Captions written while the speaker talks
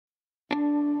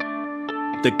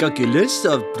The calculus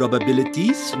of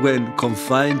probabilities, when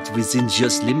confined within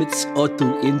just limits, ought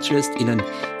to interest in an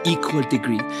equal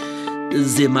degree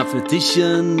the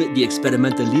mathematician, the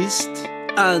expérimentaliste,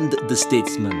 and the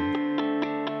statesman.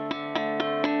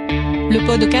 Le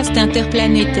podcast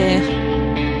interplanétaire.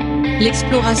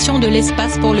 L'exploration de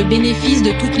l'espace pour le bénéfice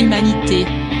de toute l'humanité.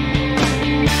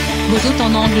 Vos hôtes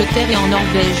en Angleterre et en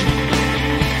Norvège.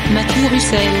 Mathieu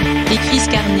Russell et Chris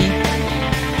Carney.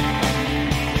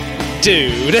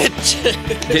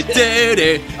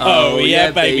 Oh yeah,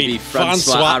 baby,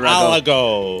 François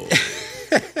Arago.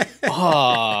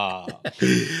 Oh,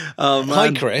 man.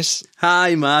 Hi, Chris.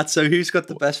 Hi, Matt. So who's got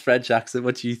the best French accent?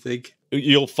 What do you think?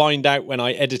 You'll find out when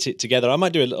I edit it together. I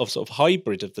might do a little sort of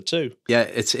hybrid of the two. Yeah,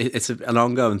 it's an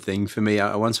ongoing thing for me.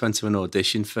 I once went to an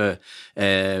audition for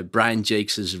Brian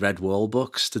Jakes' Red Wall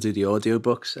books to do the audio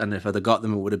books, and if I'd have got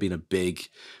them, it would have been a big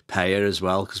payer as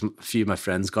well, because a few of my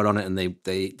friends got on it and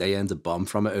they earned a bomb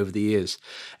from it over the years.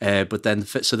 But then,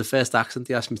 so the first accent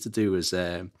they asked me to do was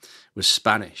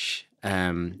Spanish,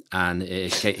 and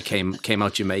it came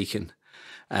out Jamaican.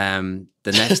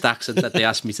 The next accent that they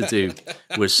asked me to do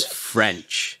was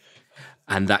French,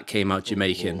 and that came out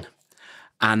Jamaican.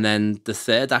 And then the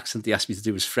third accent they asked me to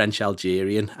do was French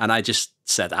Algerian, and I just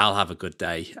said, I'll have a good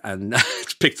day, and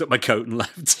picked up my coat and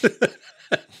left.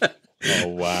 Oh,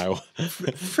 wow.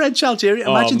 French Algerian.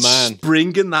 Imagine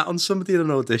springing that on somebody in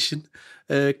an audition.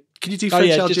 Can you do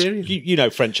French Algerian? You know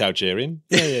French Algerian.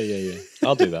 Yeah.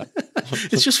 I'll do that.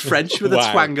 It's just French with a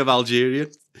twang of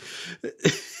Algerian.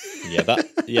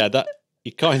 That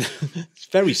you kind of, it's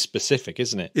very specific,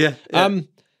 isn't it? Yeah. I'm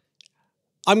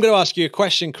going to ask you a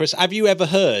question, Chris. Have you ever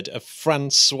heard of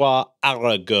François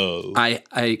Arago?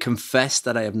 I confess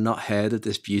that I have not heard of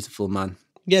this beautiful man.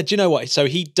 Yeah, do you know what? So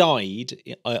he died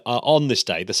on this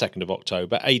day, the 2nd of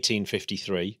October,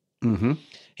 1853. Mm-hmm.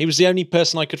 He was the only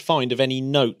person I could find of any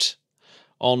note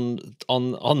on the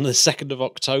 2nd of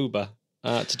October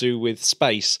to do with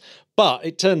space. But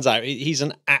it turns out he's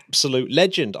an absolute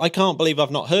legend. I can't believe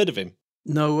I've not heard of him.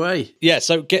 No way. Yeah,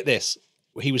 so get this.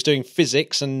 He was doing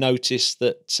physics and noticed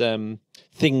that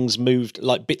things moved,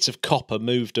 like bits of copper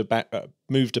moved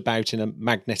about in a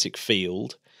magnetic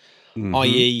field,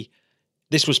 i.e.,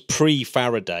 this was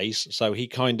pre-Faraday's, so he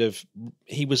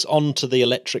was onto the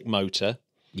electric motor.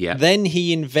 Yeah. Then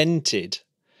he invented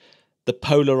the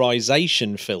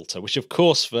polarization filter, which of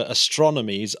course for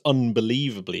astronomy is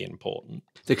unbelievably important.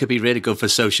 They could be really good for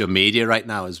social media right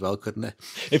now as well, couldn't they?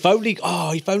 If only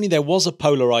there was a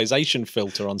polarization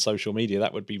filter on social media,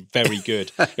 that would be very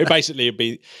good. It basically would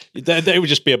be, there would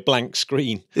just be a blank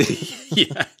screen.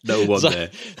 Yeah, no one there.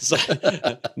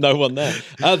 No one there.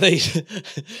 He's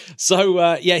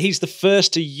the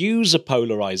first to use a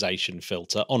polarization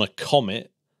filter on a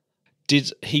comet.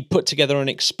 He put together an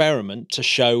experiment to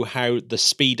show how the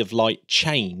speed of light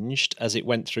changed as it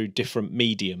went through different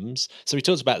mediums. So we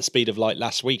talked about the speed of light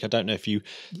last week. I don't know if you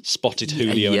spotted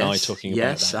Julio and I talking about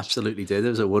that. Yes, absolutely did. It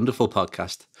was a wonderful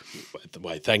podcast.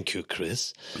 Why, thank you,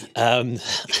 Chris.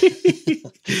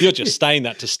 You're just saying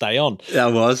that to stay on. I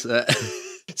was.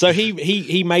 So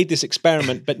he made this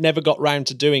experiment, but never got round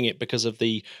to doing it because of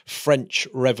the French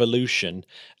Revolution,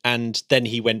 and then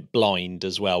he went blind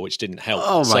as well, which didn't help.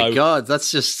 Oh my God, that's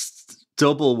just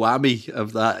double whammy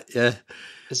of that. Yeah,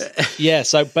 yeah.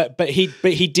 So, but he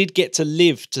did get to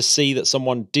live to see that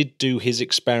someone did do his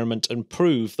experiment and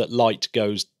prove that light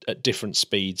goes at different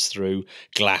speeds through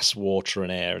glass, water,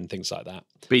 and air, and things like that.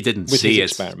 But he didn't see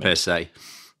it per se.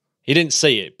 He didn't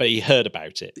see it, but he heard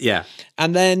about it. Yeah.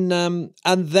 And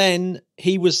then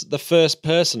he was the first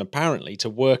person, apparently, to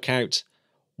work out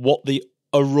what the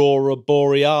Aurora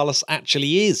Borealis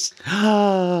actually is.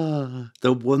 The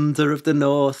wonder of the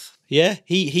North. Yeah,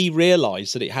 he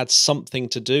realised that it had something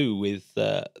to do with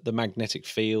the magnetic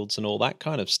fields and all that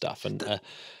kind of stuff,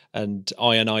 and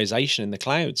ionization in the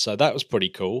clouds. So that was pretty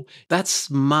cool. That's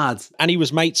mad. And he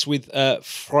was mates with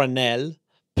Fresnel,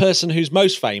 person who's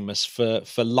most famous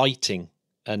for lighting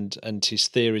and his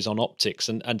theories on optics,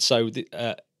 and so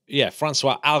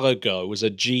François Arago was a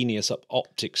genius at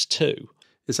optics too.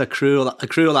 It's a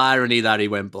cruel irony that he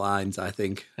went blind, I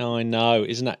think. Oh, I know,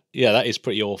 isn't that? Yeah, that is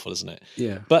pretty awful, isn't it?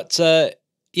 Yeah. But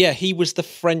he was the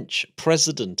French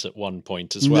president at one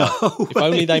point as well. No if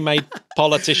only they made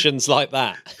politicians like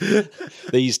that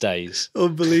these days.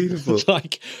 Unbelievable.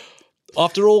 Like,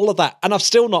 after all of that, and I've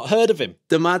still not heard of him.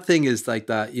 The mad thing is like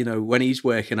that, when he's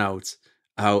working out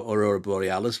how Aurora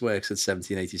Borealis works at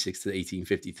 1786 to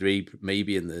 1853,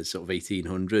 maybe in the sort of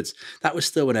 1800s, that was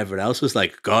still when everyone else was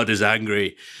like, God is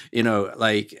angry. It's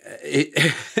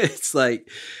like,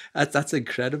 that's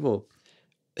incredible.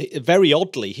 Very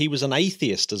oddly, he was an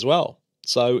atheist as well.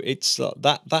 So it's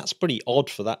that's pretty odd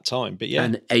for that time. But yeah,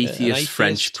 an atheist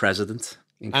French president.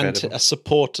 Incredible. And a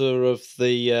supporter of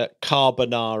the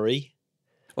carbonari.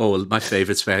 Oh, my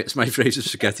favourite. It's my favourite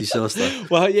spaghetti sauce, though.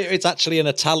 Well, yeah, it's actually an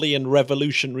Italian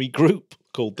revolutionary group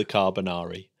called the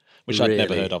Carbonari, which I'd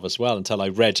never heard of as well until I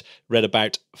read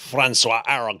about François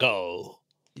Arago.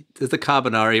 The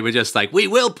Carbonari were just like, we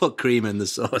will put cream in the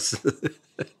sauce.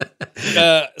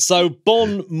 So,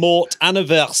 bon mort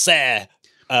anniversaire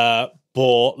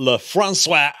pour le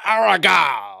François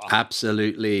Arago.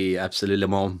 Absolutely,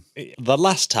 mom. The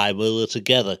last time we were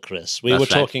together, Chris, we were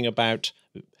talking about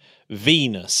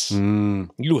Venus.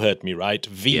 You heard me right,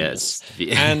 Venus.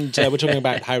 Yes. And we're talking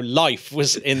about how life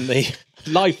was in the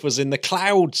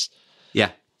clouds.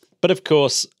 Yeah. But of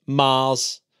course,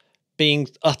 Mars, being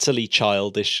utterly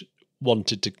childish,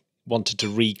 wanted to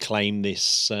reclaim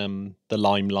this the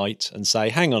limelight and say,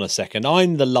 hang on a second,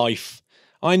 I'm the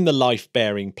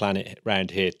life-bearing planet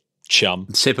round here, chum.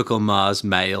 Typical Mars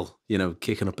male,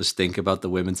 kicking up a stink about the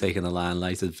women taking the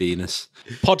limelight at Venus.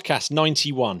 Podcast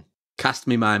 91. Cast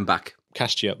me mind back.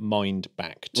 Cast your mind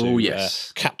back to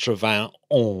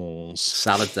 91.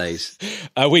 Salad days.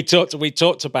 We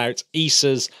talked about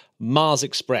ESA's Mars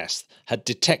Express had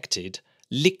detected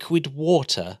liquid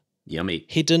water yummy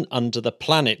hidden under the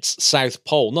planet's south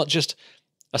pole. Not just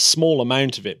a small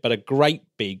amount of it, but a great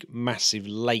big, massive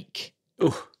lake.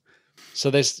 Ooh. So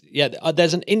there's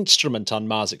an instrument on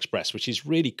Mars Express which is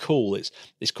really cool.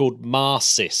 It's called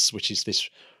MARSIS, which is this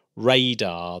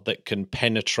radar that can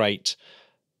penetrate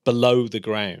below the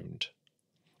ground,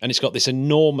 and it's got this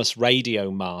enormous radio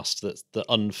mast that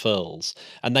unfurls.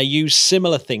 And they use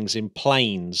similar things in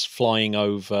planes flying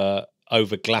over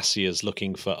glaciers,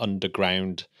 looking for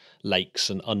underground lakes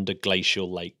and underglacial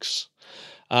lakes.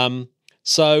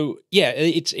 So yeah,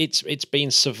 it's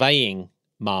been surveying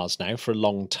Mars now for a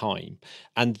long time,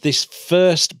 and this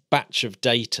first batch of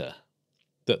data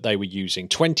that they were using,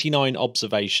 29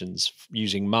 observations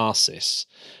using MARSIS,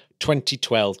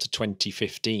 2012 to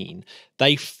 2015,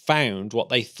 they found what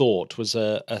they thought was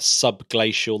a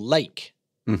subglacial lake.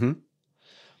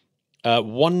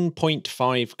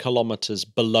 1.5 kilometers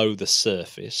below the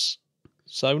surface,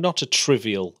 so not a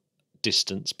trivial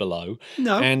distance below.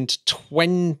 No. And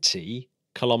 20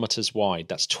 kilometers wide.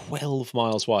 That's 12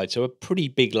 miles wide, so a pretty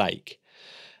big lake.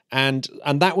 And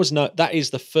that is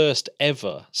the first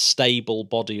ever stable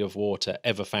body of water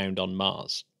ever found on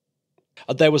Mars.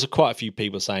 There was quite a few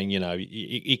people saying,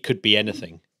 it could be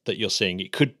anything that you're seeing.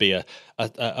 It could be a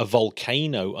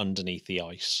volcano underneath the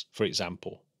ice, for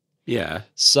example. Yeah.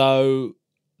 So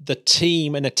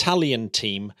an Italian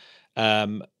team,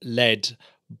 led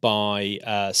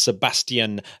by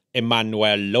Sebastian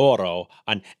Emanuele Loro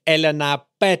and Elena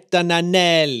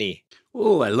Pettananelli.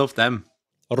 Oh, I love them.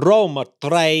 Roma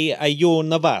Tre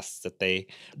University.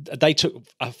 They took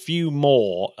a few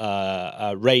more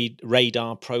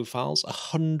radar profiles,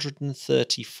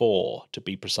 134 to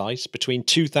be precise, between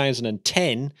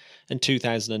 2010 and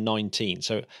 2019.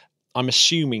 So I'm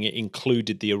assuming it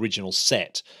included the original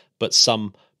set, but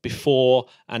some before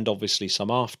and obviously some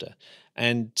after.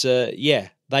 And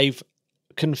they've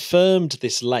confirmed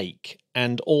this lake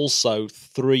and also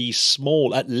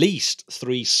at least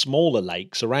three smaller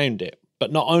lakes around it.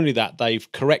 But not only that,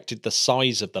 they've corrected the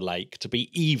size of the lake to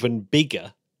be even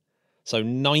bigger, so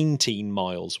 19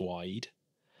 miles wide,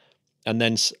 and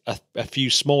then a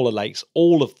few smaller lakes,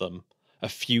 all of them a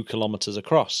few kilometers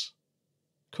across.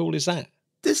 Cool is that?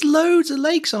 There's loads of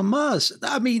lakes on Mars.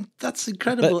 I mean, that's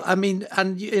incredible.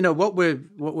 What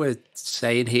we're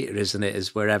saying here, isn't it,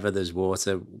 is wherever there's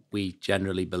water, we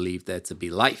generally believe there to be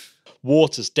life.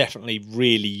 Water's definitely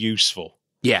really useful.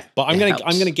 Yeah, but I'm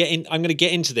going to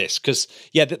get into this because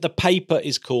the paper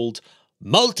is called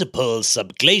 "Multiple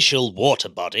Subglacial Water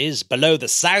Bodies Below the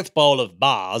South Pole of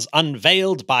Mars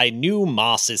Unveiled by New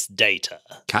MARSIS Data."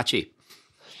 Catchy.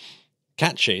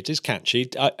 It is catchy.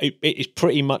 It is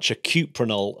pretty much a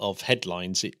cuprinol of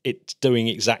headlines. It's doing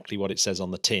exactly what it says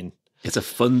on the tin. It's a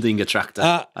funding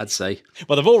attractor, I'd say.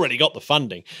 Well, they've already got the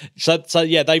funding, so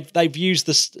they've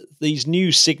used these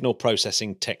new signal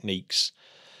processing techniques,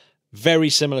 very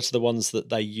similar to the ones that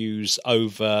they use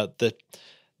over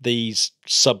these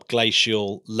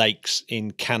subglacial lakes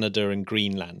in Canada and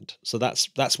Greenland. So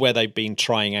that's where they've been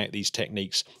trying out these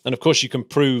techniques. And of course, you can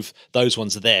prove those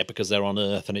ones are there because they're on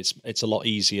Earth, and it's a lot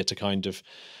easier to kind of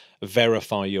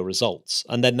verify your results.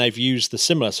 And then they've used the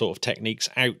similar sort of techniques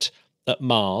out at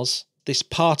Mars. This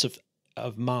part of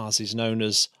Mars is known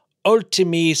as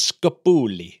Ultimi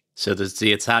Scopuli. So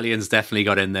the Italians definitely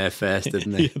got in there first,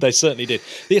 didn't they? They certainly did.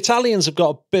 The Italians have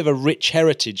got a bit of a rich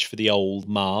heritage for the old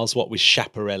Mars, what with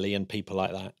Schiaparelli and people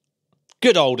like that.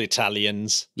 Good old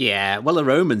Italians. Yeah, well, the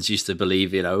Romans used to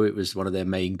believe, it was one of their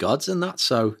main gods and that,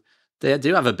 so they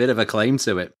do have a bit of a claim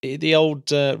to it. The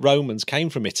old Romans came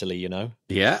from Italy,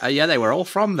 Yeah, they were all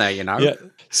from there, Yeah.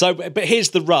 So, but here's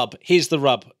the rub.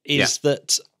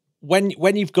 That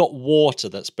when you've got water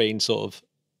that's been sort of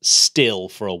still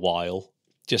for a while,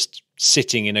 just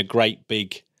sitting in a great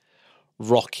big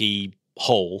rocky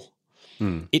hole,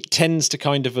 it tends to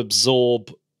kind of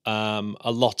absorb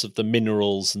a lot of the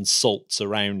minerals and salts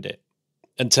around it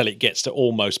until it gets to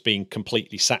almost being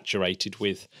completely saturated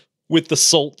with the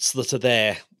salts that are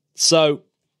there. So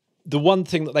the one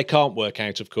thing that they can't work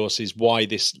out, of course, is why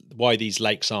these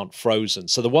lakes aren't frozen.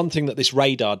 So the one thing that this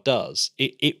radar does,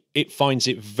 it finds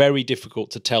it very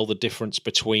difficult to tell the difference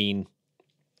between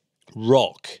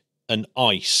rock and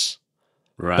ice.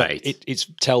 Right. But it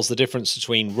tells the difference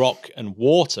between rock and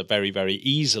water very, very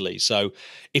easily. So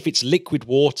if it's liquid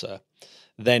water,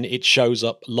 then it shows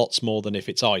up lots more than if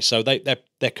it's ice. So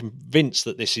they're convinced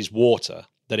that this is water,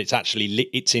 that it's actually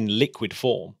it's in liquid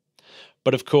form.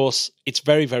 But of course, it's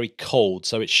very, very cold,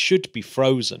 so it should be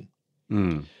frozen.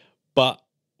 But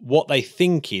what they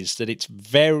think is that it's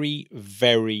very,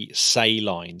 very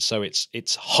saline. So it's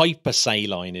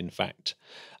hypersaline, in fact.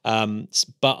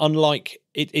 But unlike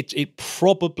it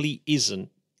probably isn't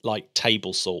like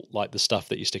table salt, like the stuff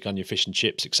that you stick on your fish and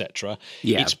chips, etc.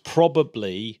 Yeah. It's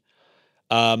probably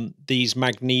these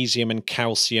magnesium and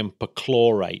calcium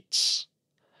perchlorates,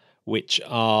 which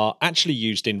are actually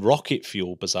used in rocket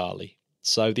fuel, bizarrely.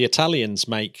 So the Italians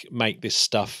make this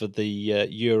stuff for the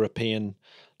European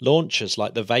launchers,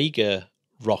 like the Vega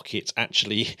rocket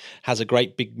actually has a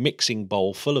great big mixing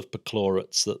bowl full of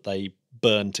perchlorates that they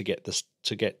burn to get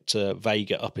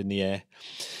Vega up in the air.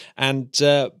 And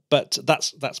but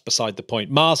that's beside the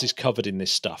point. Mars is covered in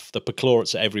this stuff. The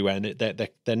perchlorates are everywhere, and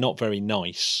they're not very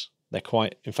nice. They're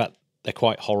quite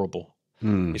horrible.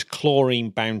 It's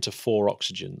chlorine bound to 4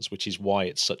 oxygens, which is why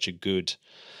it's such a good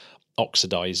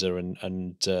oxidizer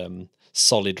and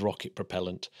solid rocket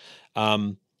propellant.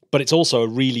 But it's also a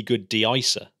really good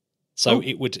de-icer. So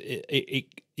it would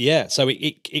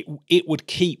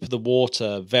keep the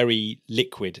water very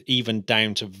liquid, even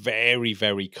down to very,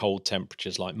 very cold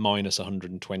temperatures like minus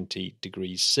 120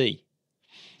 degrees C.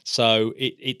 So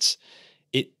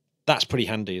that's pretty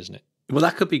handy, isn't it? Well,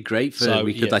 that could be great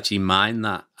we could actually mine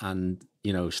that and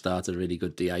start a really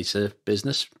good de-icer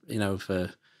business,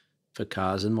 for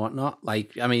cars and whatnot.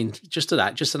 Like, I mean, just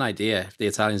an idea. If the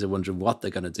Italians are wondering what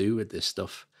they're going to do with this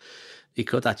stuff, he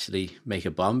could actually make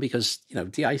a bomb because,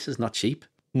 de-ice is not cheap.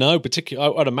 No,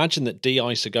 particularly, I'd imagine that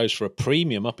de-icer goes for a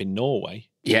premium up in Norway.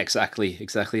 Yeah, exactly.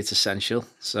 It's essential.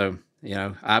 So,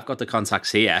 I've got the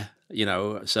contacts here,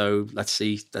 so let's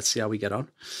see how we get on.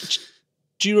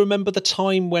 Do you remember the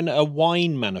time when a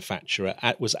wine manufacturer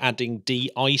was adding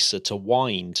de-icer to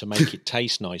wine to make it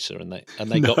taste nicer and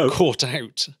they got caught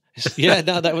out? Yeah,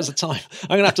 no, that was a time. I'm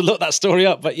going to have to look that story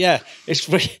up, but yeah, it's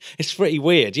pretty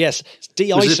weird. Yes,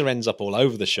 de-icer ends up all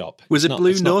over the shop. Was it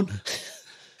Blue Nun?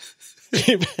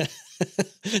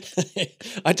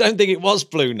 I don't think it was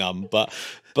Blue Nun, but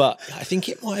I think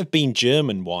it might have been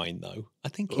German wine, though. I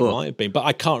think it might have been, but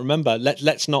I can't remember.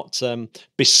 Let's not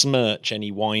besmirch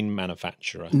any wine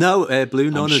manufacturer. No, Blue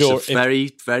Nun is a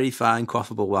very, very fine,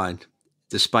 quaffable wine,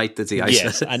 despite the de-icer.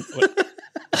 Yes, and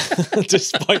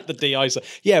despite the de-icer.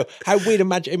 Yeah, how weird.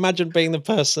 Imagine being the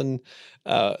person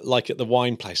like at the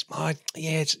wine place.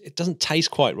 It doesn't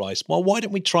taste quite right. Well, why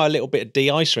don't we try a little bit of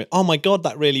de-icer? Oh my God,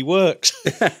 that really works.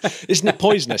 Isn't it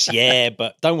poisonous? Yeah,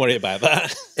 but don't worry about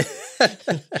that.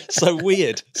 So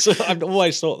weird. So I've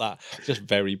always thought that. Just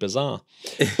very bizarre.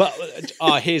 But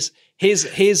here's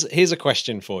a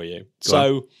question for you.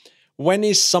 So when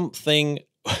is something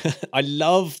I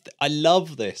love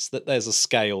this, that there's a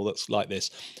scale that's like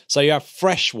this. So you have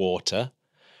fresh water,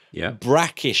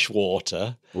 brackish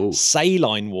water,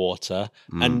 saline water,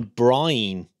 and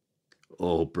brine.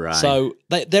 Oh, brine. So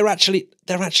they're actually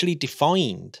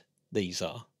defined. These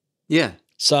are. Yeah.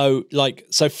 So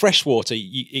fresh water,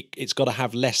 it's got to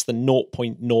have less than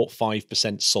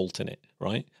 0.05% salt in it,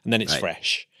 right? And then it's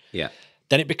fresh. Yeah.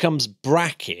 Then it becomes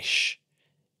brackish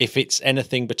if it's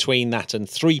anything between that and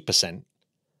 3%.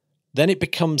 Then it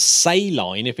becomes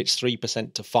saline if it's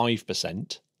 3% to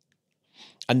 5%.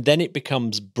 And then it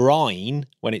becomes brine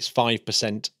when it's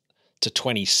 5% to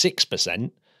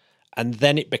 26%. And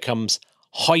then it becomes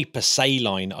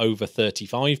hypersaline over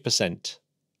 35%.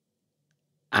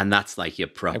 And that's like your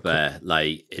proper,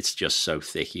 like, it's just so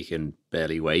thick you can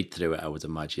barely wade through it, I would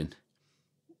imagine.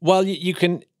 Well, you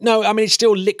can... No, I mean, it's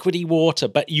still liquidy water,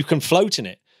 but you can float in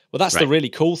it. Well, that's the really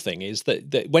cool thing is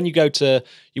that when you go to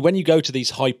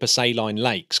these hypersaline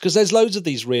lakes, because there's loads of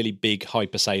these really big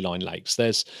hypersaline lakes.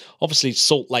 There's obviously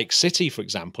Salt Lake City, for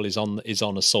example, is on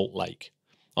a salt lake,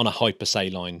 on a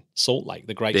hypersaline salt lake,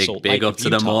 the Great Salt Lake. Big up to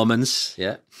the Mormons,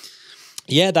 yeah.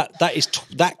 Yeah,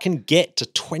 that can get to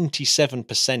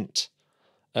 27%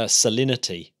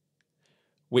 salinity,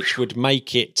 which would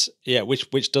make it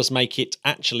which does make it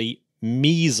actually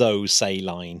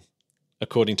mesosaline,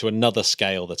 according to another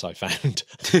scale that I found.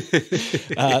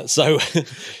 So,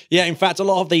 yeah, in fact, a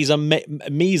lot of these are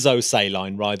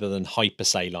mesosaline rather than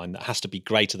hypersaline. That has to be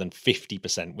greater than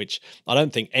 50%, which I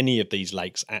don't think any of these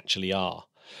lakes actually are.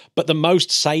 But the most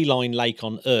saline lake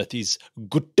on Earth is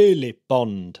Gutele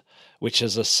Pond, which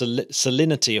has a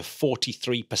salinity of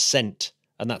 43%,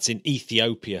 and that's in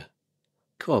Ethiopia.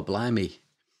 God, blimey.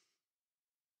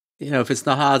 If it's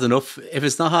not hard enough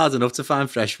to find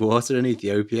fresh water in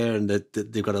Ethiopia, and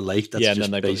they've got a lake that's just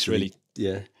then they've basically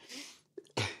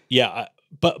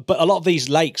but a lot of these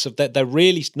lakes they're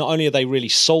really, not only are they really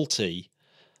salty,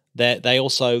 they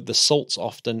also, the salts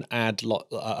often add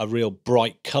a real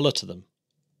bright color to them.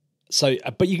 So,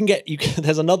 but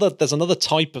there's another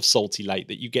type of salty lake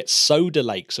that you get, soda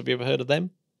lakes. Have you ever heard of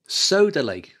them? Soda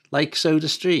lake, like Soda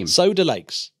Stream. Soda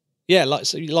lakes. Yeah,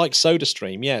 like Soda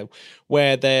Stream, yeah,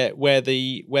 where the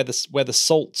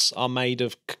salts are made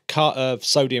of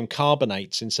sodium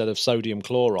carbonates instead of sodium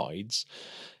chlorides,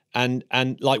 and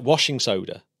like washing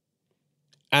soda.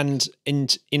 And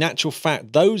in actual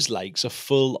fact, those lakes are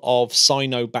full of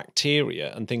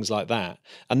cyanobacteria and things like that,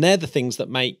 and they're the things that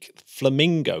make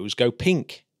flamingos go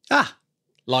pink.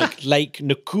 Like Lake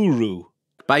Nakuru.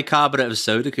 Bicarbonate of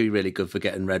soda could be really good for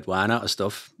getting red wine out of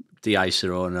stuff.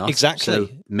 De-icer or not. Exactly. So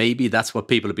maybe that's what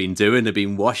people have been doing. They've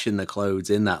been washing the clothes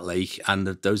in that lake, and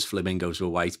those flamingos were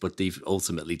white, but they've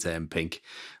ultimately turned pink,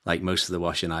 like most of the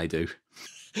washing I do.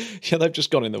 Yeah, they've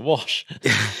just gone in the wash.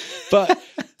 But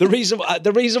the reason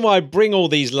why I bring all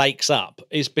these lakes up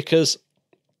is because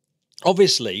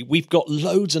obviously we've got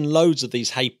loads and loads of these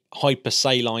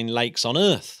hypersaline lakes on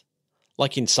Earth,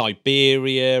 like in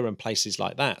Siberia and places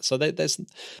like that. So there's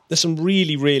some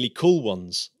really, really cool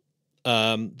ones.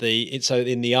 So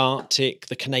in the Arctic,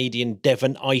 the Canadian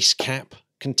Devon ice cap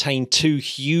contain 2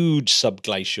 huge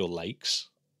subglacial lakes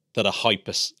that are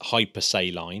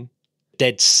hypersaline.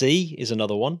 Dead Sea is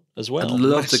another one as well. I'd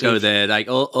love to go there. Like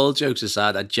all jokes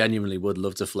aside, I genuinely would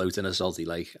love to float in a salty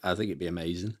lake. I think it'd be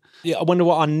amazing. Yeah, I wonder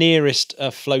what our nearest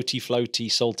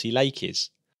floaty salty lake is.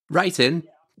 Right in.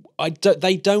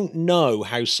 They don't know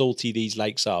how salty these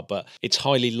lakes are, but it's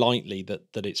highly likely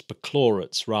that it's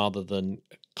perchlorates rather than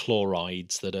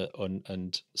chlorides that are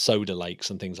and soda lakes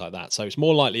and things like that. So it's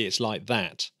more likely it's like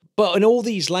that. But in all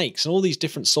these lakes and all these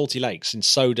different salty lakes, in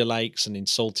soda lakes and in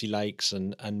salty lakes,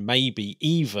 and maybe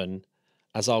even,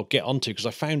 as I'll get onto, because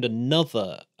I found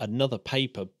another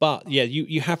paper. But yeah,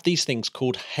 you have these things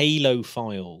called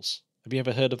halophiles. Have you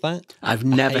ever heard of that? I've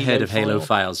never heard of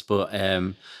halophiles, but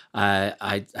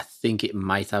I think it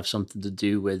might have something to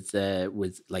do with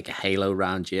like a halo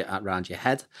around your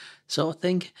head sort of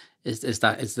thing. Is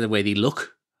the way they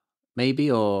look, maybe?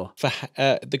 Or for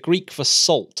the Greek for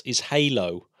salt is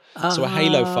halo. So a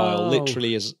halophile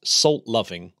literally is salt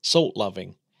loving.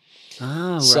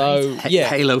 Oh, so right. Yeah,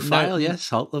 halophile, yes,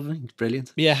 salt loving,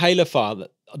 brilliant. Yeah, halophile.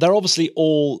 They're obviously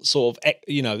all sort of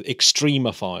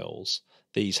extremophiles.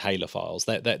 These halophiles,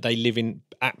 they live in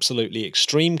absolutely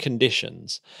extreme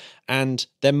conditions, and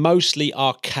they're mostly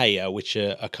archaea, which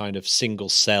are a kind of single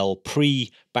cell,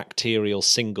 pre-bacterial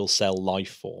single cell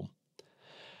life form.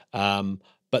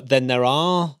 But then there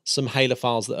are some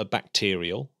halophiles that are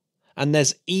bacterial, and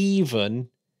there's even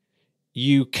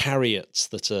eukaryotes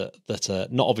that are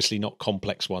not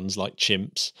complex ones like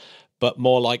chimps, but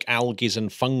more like algae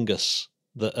and fungus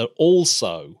that are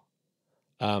also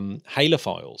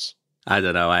halophiles. I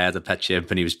don't know. I had a pet chimp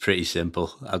and he was pretty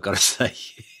simple, I've got to say.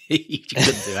 He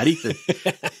couldn't do anything.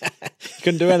 He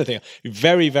couldn't do anything.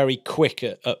 Very, very quick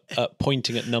at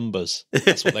pointing at numbers.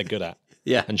 That's what they're good at.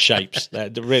 Yeah. And shapes.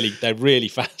 They're really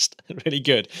fast. Really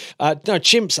good. No,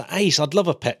 chimps are ace. I'd love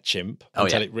a pet chimp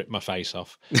until it ripped my face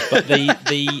off. But there's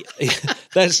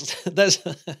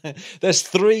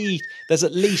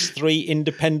at least 3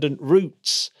 independent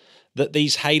routes that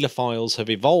these halophiles have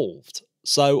evolved.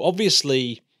 So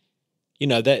obviously,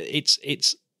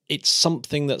 it's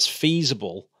something that's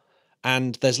feasible,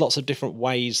 and there's lots of different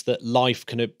ways that life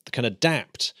can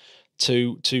adapt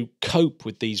to cope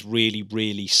with these really,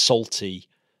 really salty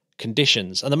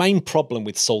conditions. And the main problem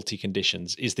with salty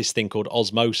conditions is this thing called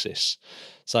osmosis.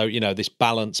 So, this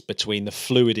balance between the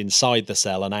fluid inside the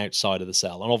cell and outside of the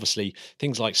cell. And obviously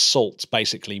things like salts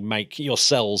basically make your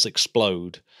cells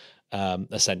explode,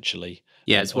 essentially.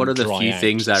 Yeah, it's one of the few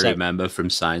things I remember from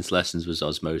science lessons was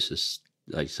osmosis.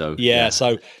 So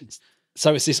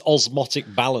it's this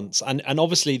osmotic balance, and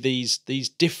obviously these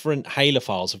different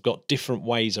halophiles have got different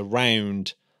ways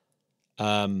around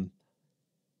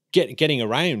getting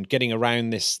around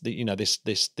this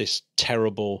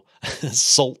terrible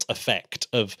salt effect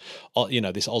of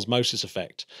this osmosis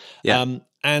effect.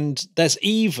 And there's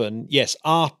even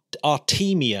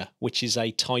Artemia, which is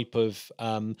a type of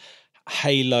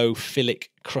halophilic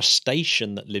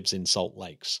crustacean that lives in salt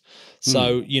lakes.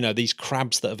 So these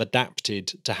crabs that have adapted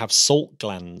to have salt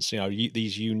glands,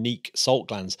 these unique salt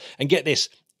glands. And get this,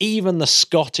 even the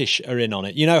Scottish are in on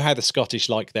it. You know how the Scottish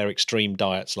like their extreme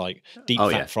diets, like deep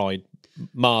fat fried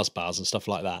Mars bars and stuff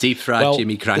like that. Deep fried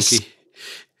Jimmy Cranky.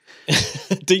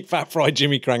 Deep fat fried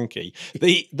Jimmy Cranky.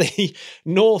 The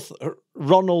North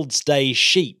Ronald's Day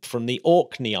sheep from the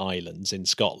Orkney Islands in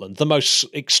Scotland, the most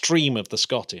extreme of the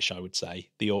Scottish, I would say,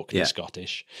 the Orkney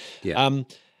Scottish. Yeah.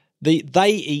 They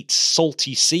eat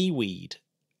salty seaweed,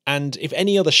 and if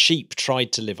any other sheep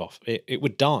tried to live off it, it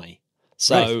would die.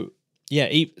 So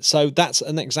so that's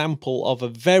an example of a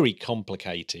very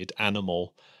complicated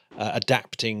animal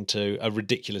adapting to a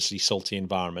ridiculously salty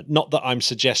environment. Not that I'm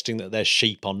suggesting that there's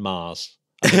sheep on Mars.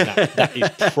 I think that is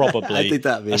probably I think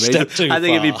that'd be amazing. I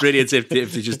think it'd be brilliant if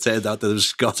it just turned out that there was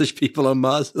Scottish people on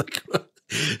Mars.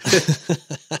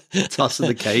 Tossing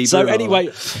the cable. So anyway,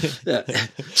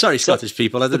 sorry, Scottish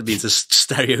people. I didn't mean to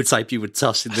stereotype you with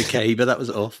tossing the cable. That was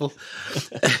awful.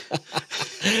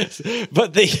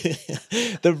 But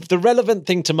the relevant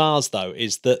thing to Mars, though,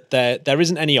 is that there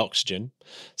isn't any oxygen,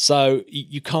 so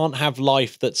you can't have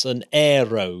life that's an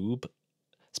aerobe,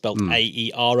 spelled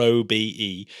Aerobe.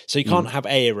 So you can't have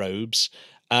aerobes.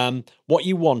 What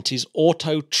you want is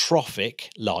autotrophic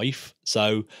life,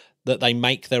 so that they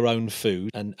make their own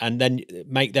food and then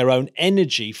make their own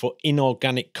energy for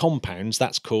inorganic compounds.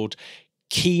 That's called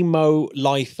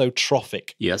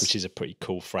chemolithotrophic, which is a pretty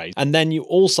cool phrase. And then you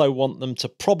also want them to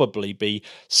probably be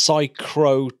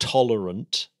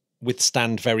cycrotolerant,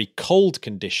 withstand very cold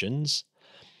conditions,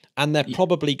 and they're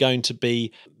probably going to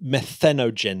be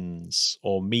methanogens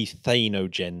or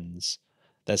methanogens.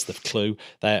 There's the clue.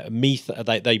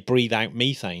 They breathe out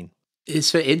methane.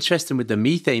 It's very interesting with the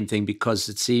methane thing, because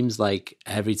it seems like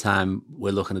every time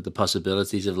we're looking at the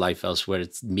possibilities of life elsewhere,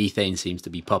 methane seems to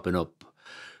be popping up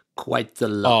quite a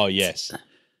lot. Oh, yes.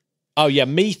 Oh, yeah.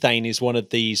 Methane is one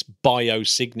of these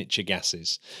biosignature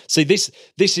gases. See, this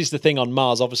is the thing on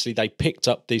Mars. Obviously, they picked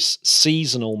up this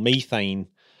seasonal methane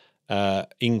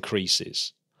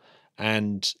increases,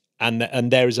 and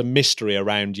there is a mystery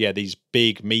around these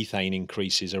big methane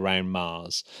increases around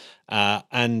Mars,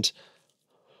 and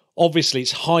obviously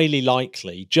it's highly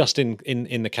likely, just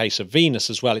in the case of Venus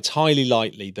as well, it's highly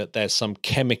likely that there's some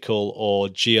chemical or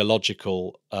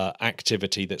geological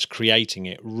activity that's creating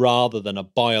it rather than a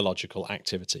biological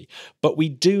activity. But we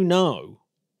do know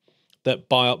that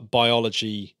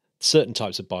biology, certain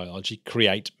types of biology,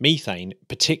 create methane,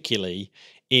 particularly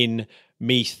in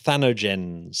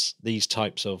methanogens, these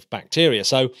types of bacteria.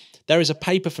 So there is a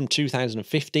paper from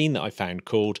 2015 that I found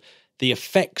called The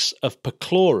Effects of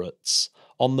Perchlorates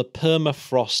on the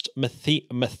Permafrost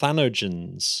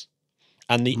Methanogens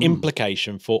and the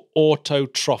implication for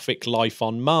autotrophic life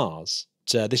on Mars.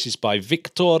 This is by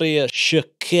Victoria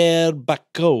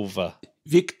Shcherbakova.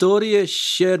 Victoria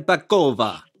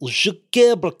Shcherbakova.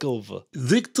 Victoria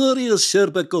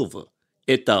Shcherbakova.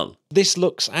 Et al. This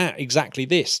looks at exactly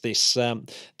this. They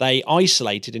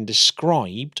isolated and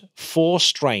described 4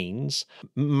 strains,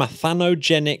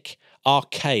 methanogenic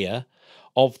archaea,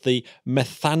 of the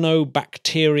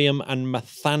Methanobacterium and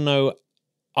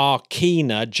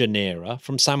Methanoarchaea genera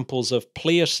from samples of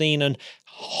Pliocene and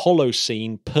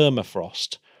Holocene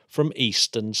permafrost from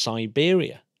eastern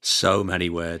Siberia. So many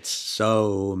words.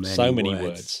 So many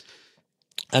words.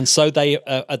 And so they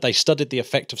studied the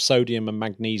effect of sodium and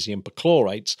magnesium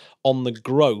perchlorates on the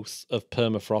growth of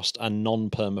permafrost and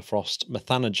non-permafrost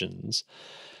methanogens,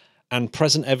 and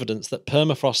present evidence that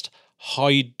permafrost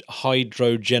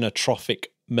hydrogenotrophic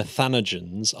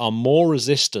methanogens are more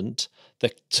resistant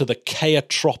to the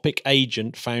chaotropic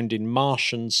agent found in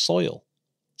Martian soil.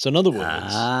 So in other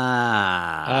words,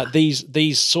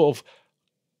 these sort of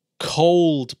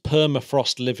cold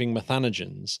permafrost living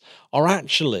methanogens are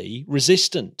actually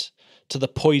resistant to the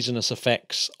poisonous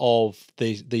effects of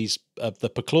the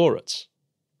perchlorates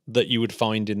that you would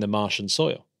find in the Martian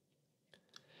soil.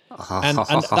 and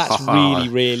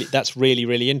that's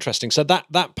really interesting. So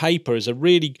that paper is a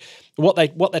really what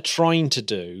they're trying to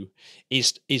do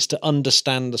is to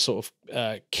understand the sort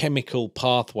of chemical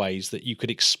pathways that you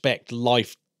could expect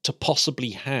life to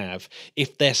possibly have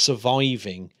if they're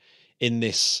surviving in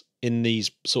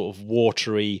these sort of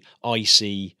watery,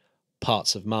 icy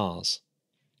parts of Mars.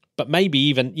 But maybe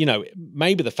even,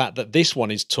 maybe the fact that this one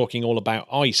is talking all about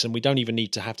ice and we don't even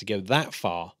need to have to go that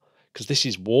far because this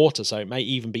is water, so it may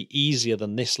even be easier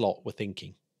than this lot we're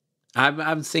thinking.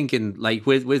 I'm thinking, like,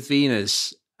 with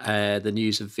Venus, the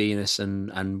news of Venus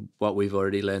and what we've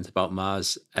already learned about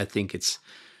Mars, I think it's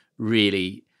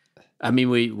really, I mean,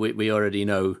 we already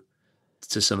know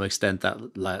to some extent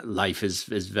that life is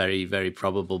very, very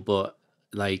probable, but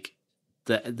like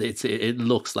it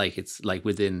looks like it's like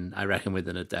within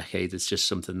a decade, it's just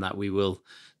something that we will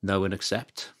know and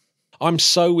accept. I'm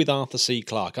so with Arthur C.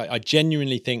 Clarke. I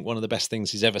genuinely think one of the best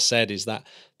things he's ever said is that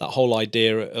whole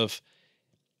idea of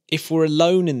if we're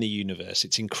alone in the universe,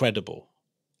 it's incredible.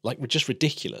 Like, we're just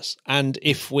ridiculous. And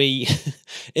if we're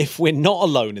not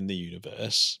alone in the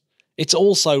universe, it's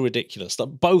also ridiculous. That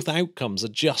both outcomes are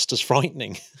just as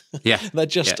frightening. Yeah.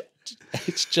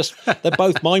 It's just they're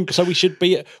both mind. So we should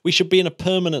be in a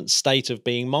permanent state of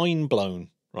being mind blown.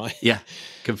 Right. Yeah,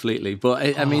 completely.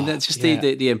 But I mean, that's just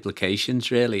the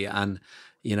implications, really, and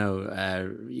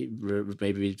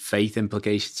maybe faith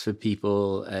implications for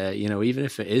people. Even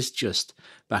if it is just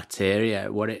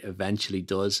bacteria, what it eventually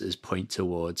does is point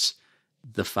towards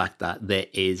the fact that there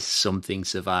is something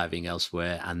surviving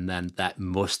elsewhere, and then that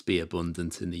must be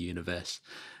abundant in the universe.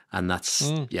 And that's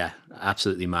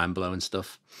absolutely mind blowing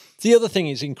stuff. The other thing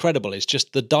is incredible. It's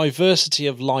just the diversity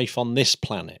of life on this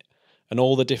planet. And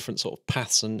all the different sort of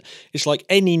paths, and it's like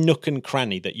any nook and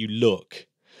cranny that you look,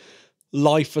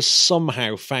 life has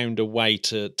somehow found a way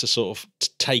to sort of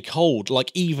take hold.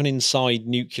 Like even inside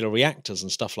nuclear reactors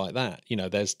and stuff like that,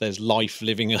 there's life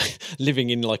living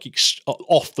in like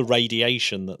off the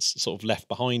radiation that's sort of left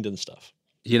behind and stuff.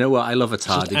 You know what? I love a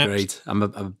tardigrade. I'm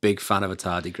a big fan of a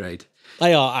tardigrade.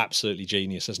 They are absolutely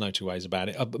genius. There's no two ways about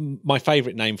it. My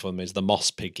favourite name for them is the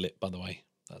moss piglet, by the way.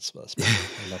 That's I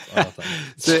love that.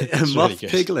 So it's moss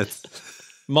really piglet.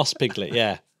 Moss piglet,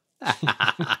 yeah.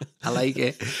 I like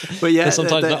it. But yeah,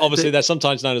 they're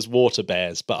sometimes known as water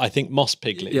bears, but I think moss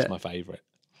piglet is my favourite.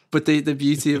 But the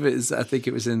beauty of it is, I think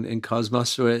it was in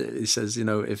Cosmos where it says,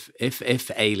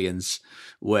 if aliens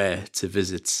were to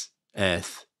visit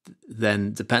Earth,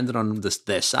 then depending on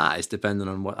their size, depending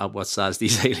on what size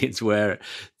these aliens were,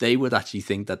 they would actually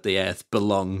think that the Earth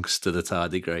belongs to the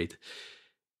tardigrade.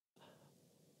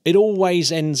 It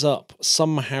always ends up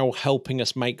somehow helping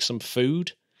us make some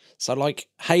food. So like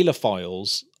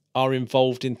halophiles are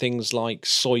involved in things like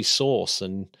soy sauce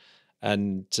and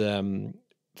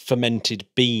fermented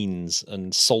beans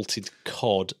and salted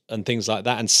cod and things like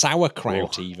that, and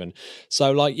sauerkraut even.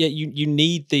 So like, you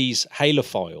need these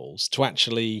halophiles to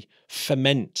actually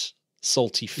ferment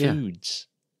salty foods.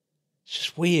 It's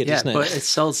just weird, isn't it? But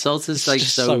salt is like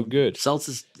so good. Salt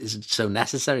is so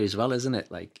necessary as well, isn't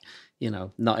it? Like,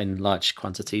 not in large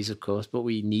quantities, of course, but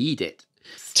we need it.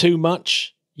 Too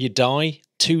much, you die.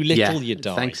 Too little, you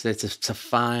die. Thanks. It's a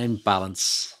fine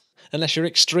balance. Unless you're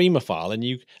extremophile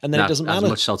and then it doesn't matter. As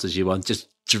much salt as you want. Just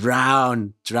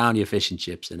drown your fish and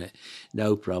chips in it.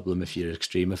 No problem if you're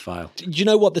extremophile. Do you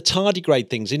know what? The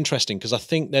tardigrade thing's interesting because I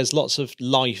think there's lots of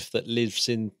life that lives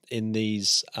in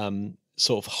these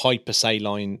sort of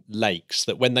hypersaline lakes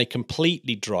that when they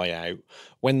completely dry out,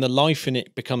 when the life in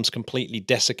it becomes completely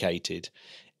desiccated,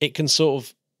 it can sort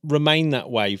of remain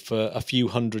that way for a few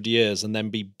hundred years and then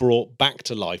be brought back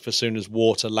to life as soon as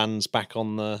water lands back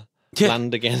on the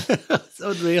land again. It's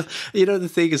unreal. The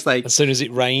thing is, like, as soon as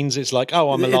it rains, it's like,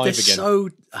 oh, I'm alive again. So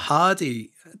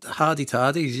hardy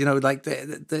tardies, like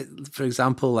for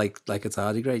example, like a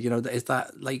tardigrade, is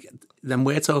that like, then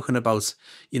we're talking about,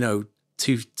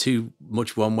 too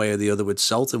much one way or the other with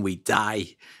salt and we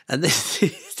die. And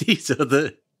these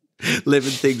other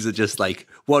living things are just like,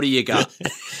 what do you got?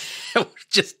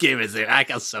 Just give us it. I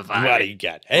can survive. What do you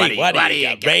got? Hey, what do you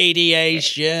got?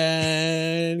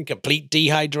 Radiation, complete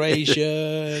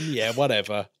dehydration. Yeah,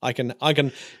 whatever. I can.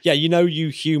 Yeah, you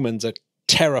humans are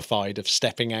terrified of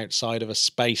stepping outside of a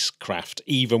spacecraft,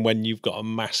 even when you've got a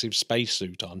massive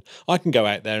spacesuit on. I can go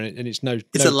out there and it's no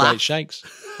great shakes.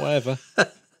 Whatever.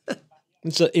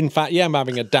 In fact, I'm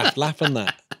having a daft laugh on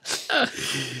that.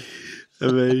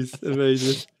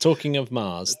 Amazing. Talking of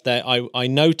Mars, I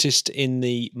noticed in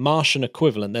the Martian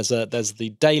equivalent, there's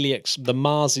the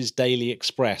Mars's Daily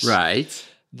Express. Right.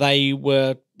 They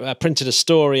were printed a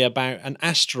story about an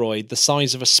asteroid the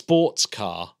size of a sports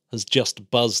car has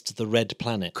just buzzed the red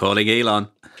planet. Calling Elon.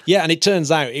 Yeah, and it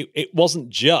turns out it wasn't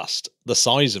just the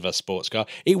size of a sports car.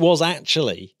 It was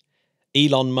actually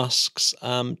Elon Musk's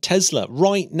Tesla.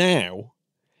 Right now,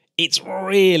 it's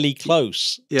really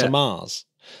close to Mars.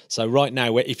 So right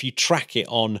now, if you track it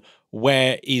on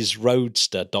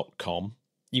whereisroadster.com,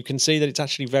 you can see that it's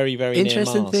actually very, very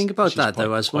interesting near Mars. Thing about that,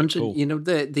 though, I was wondering, cool. you know,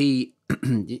 the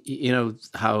you know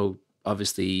how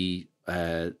obviously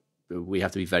we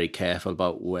have to be very careful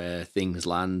about where things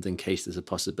land in case there's a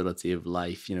possibility of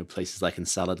life. You know, places like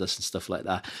Enceladus and stuff like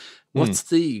that.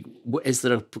 Is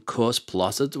there a course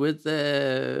plotted with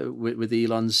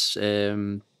Elon's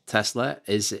Tesla?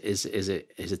 Is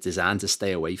it designed to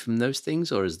stay away from those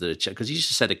things, or is there because you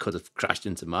just said it could have crashed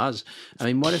into Mars? I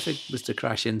mean, what if it was to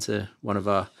crash into one of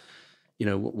our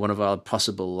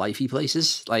possible lifey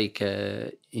places? Like,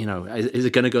 you know, is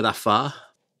it going to go that far?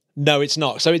 No, it's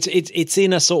not. So it's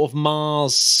in a sort of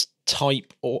Mars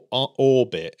type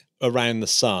orbit around the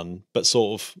sun, but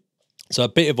sort of. So a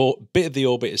bit of the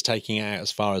orbit is taking it out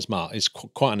as far as Mars. It's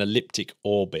quite an elliptic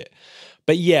orbit.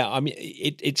 But yeah, I mean,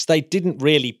 they didn't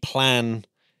really plan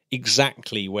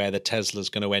exactly where the Tesla's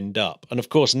going to end up. And of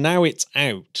course, now it's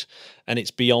out and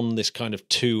it's beyond this kind of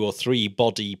 2 or 3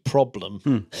 body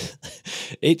problem.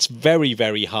 It's very,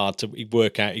 very hard to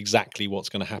work out exactly what's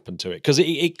going to happen to it, because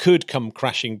it could come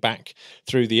crashing back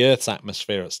through the Earth's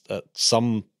atmosphere at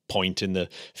some point in the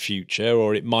future,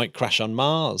 or it might crash on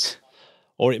Mars,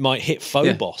 or it might hit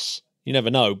Phobos. Yeah. You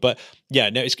never know. But yeah,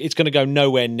 no, it's going to go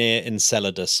nowhere near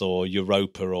Enceladus or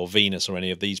Europa or Venus or any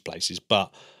of these places.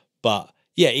 But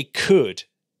yeah, it could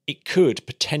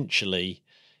potentially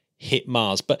hit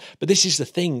Mars. But this is the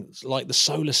thing, like the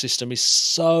solar system is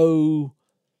so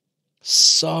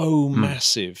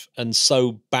massive and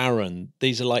so barren.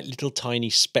 These are like little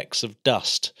tiny specks of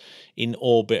dust in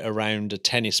orbit around a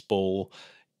tennis ball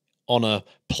on a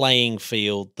playing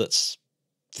field that's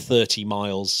 30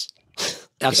 miles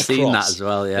I've seen that as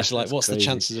well. Yeah, it's like, what's crazy. The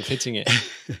chances of hitting it?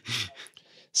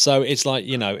 So it's like,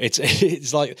 you know,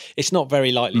 it's like it's not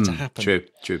very likely to happen.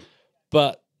 True.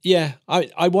 But yeah,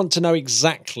 I want to know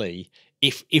exactly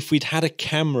if we'd had a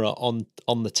camera on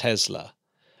the Tesla,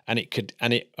 and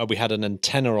we had an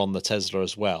antenna on the Tesla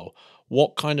as well,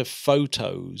 what kind of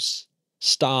photos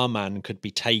Starman could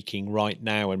be taking right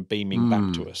now and beaming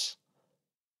back to us.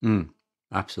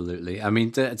 Absolutely. I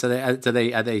mean, are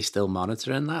they still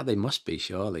monitoring that? They must be,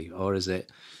 surely, or is it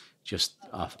just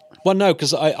off? Well, no,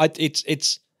 because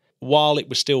it's while it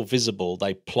was still visible,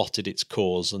 they plotted its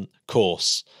course,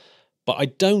 but I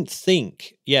don't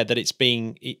think, that it's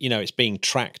being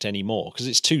tracked anymore because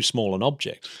it's too small an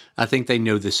object. I think they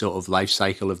know the sort of life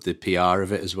cycle of the PR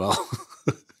of it as well.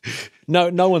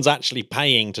 No one's actually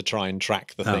paying to try and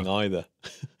track the thing either.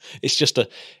 It's just a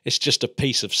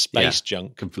piece of space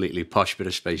junk, completely posh bit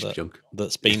of space junk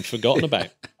that's been forgotten about.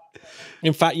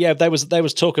 In fact, there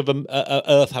was talk of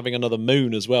Earth having another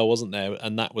moon as well, wasn't there?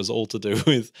 And that was all to do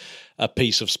with a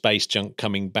piece of space junk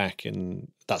coming back,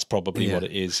 and that's probably what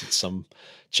it is. It's some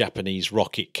Japanese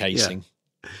rocket casing.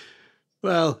 Yeah.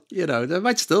 Well, there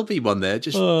might still be one there,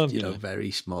 just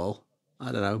very small.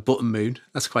 I don't know, Button Moon.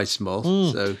 That's quite small.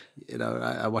 So,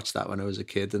 I watched that when I was a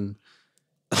kid, and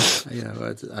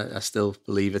I still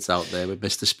believe it's out there with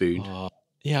Mr. Spoon.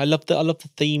 Yeah, I love the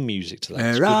theme music to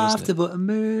that. We're off the Button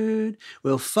Moon.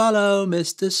 We'll follow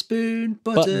Mr. Spoon.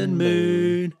 Button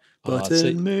Moon.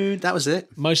 Button Moon. That was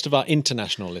it. Most of our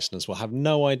international listeners will have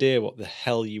no idea what the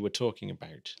hell you were talking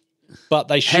about, but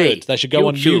they should. They should go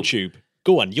on YouTube.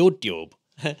 Go on YouTube.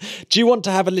 Do you want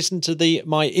to have a listen to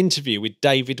my interview with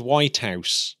David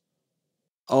Whitehouse?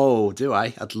 Oh, do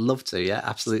I? I'd love to. Yeah,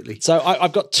 absolutely. So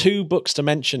I've got 2 books to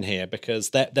mention here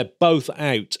because they're both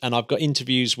out, and I've got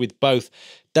interviews with both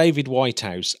David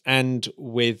Whitehouse and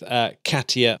with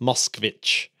Katya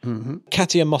Moskvich. Mm-hmm.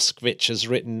 Katya Moskvich has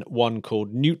written one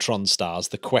called Neutron Stars,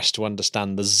 The Quest to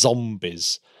Understand the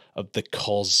Zombies of the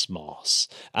Cosmos,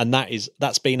 and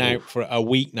that's been out for a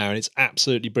week now, and it's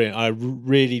absolutely brilliant. I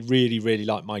really, really, really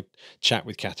like my chat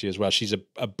with Katya as well. She's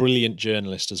a brilliant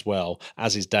journalist as well,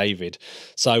 as is David.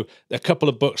 So a couple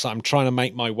of books I'm trying to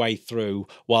make my way through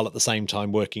while at the same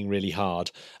time working really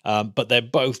hard, but they're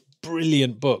both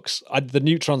brilliant books. The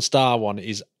Neutron Star one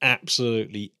is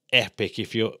absolutely epic.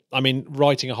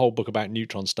 Writing a whole book about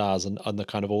neutron stars and the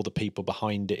kind of all the people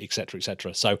behind it, etc.,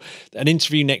 etc. So an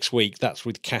interview next week, that's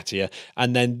with Katya.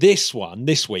 And then this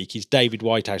week is David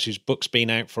Whitehouse, whose book's been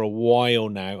out for a while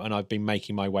now, and I've been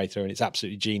making my way through, and it's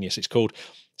absolutely genius. It's called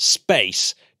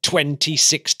Space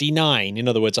 2069. In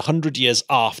other words, 100 years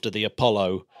after the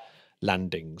Apollo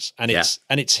landings. And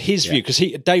it's his view, because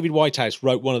David Whitehouse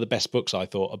wrote one of the best books, I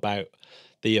thought, about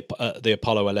the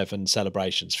Apollo 11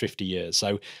 celebrations, 50 years.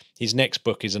 So his next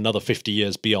book is another 50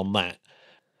 years beyond that,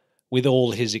 with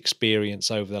all his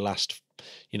experience over the last,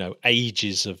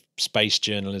 ages of space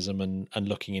journalism and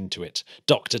looking into it.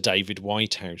 Dr. David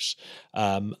Whitehouse,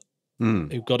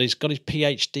 who got his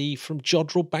PhD from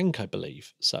Jodrell Bank, I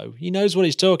believe. So he knows what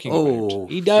he's talking about.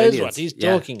 He knows what he's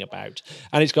talking about,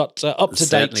 and he's got up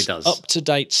to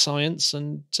date science.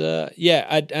 And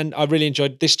and I really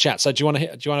enjoyed this chat. So do you want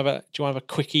to have a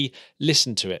quickie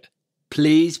listen to it?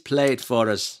 Please play it for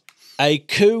us. A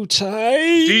Kute.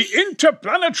 The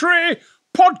Interplanetary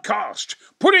podcast,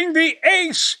 putting the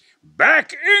ace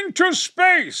back into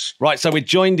space. Right, so we're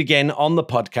joined again on the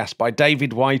podcast by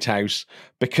David Whitehouse,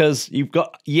 because you've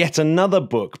got yet another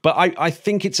book, but I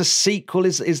think it's a sequel.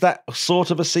 Is that sort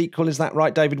of a sequel? Is that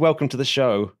right, David? Welcome to the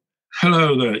show.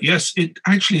 Hello there. Yes, it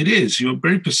is. You're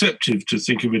very perceptive to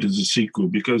think of it as a sequel,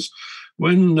 because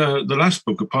when the last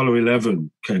book, Apollo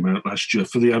 11, came out last year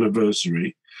for the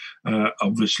anniversary,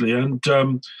 obviously, and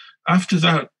after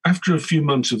that, after a few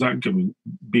months of that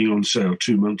being on sale,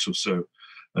 2 months or so,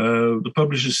 the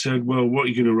publisher said, well, what are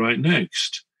you going to write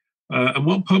next? And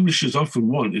what publishers often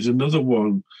want is another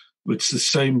one that's the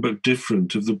same but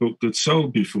different of the book that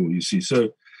sold before, you see.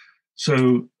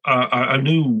 So I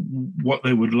knew what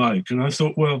they would like. And I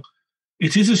thought, well,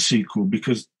 it is a sequel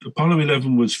because Apollo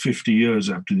 11 was 50 years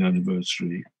after the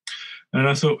anniversary. And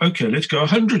I thought, okay, let's go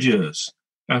 100 years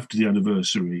after the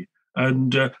anniversary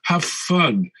and have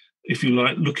fun, if you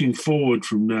like, looking forward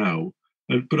from now,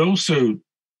 but also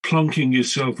plonking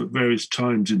yourself at various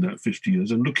times in that 50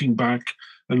 years and looking back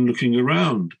and looking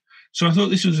around. So I thought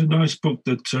this was a nice book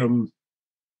that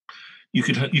you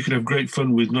could have great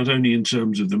fun with, not only in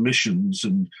terms of the missions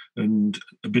and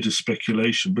a bit of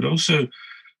speculation, but also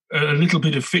a little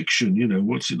bit of fiction.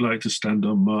 What's it like to stand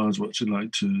on Mars? What's it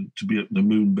like to be at the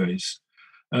moon base?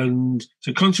 And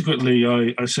so consequently,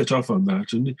 I set off on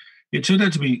that, and it turned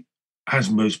out to be, as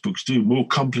most books do, more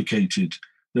complicated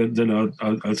than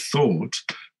I thought.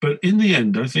 But in the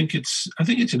end, I think it's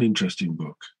an interesting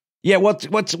book. Yeah,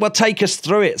 what take us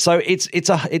through it? So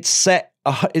it's set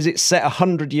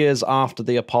 100 years after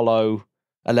the Apollo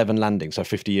 11 landing, so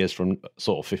 50 years from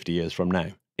now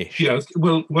ish. Yeah,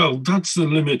 well, that's the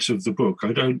limit of the book.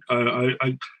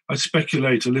 I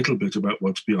speculate a little bit about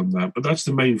what's beyond that, but that's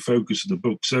the main focus of the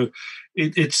book. So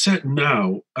it's set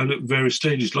now and at various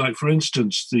stages. Like, for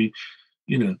instance, the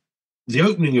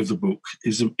opening of the book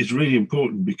is really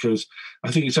important, because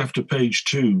I think it's after page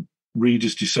 2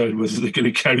 readers decide whether they're going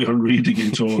to carry on reading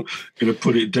it or going to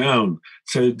put it down.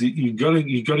 So you got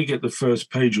to get the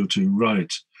first page or two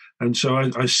right. And so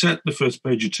I set the first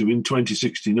page or two in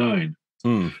 2069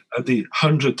 at the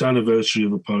 100th anniversary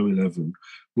of Apollo 11,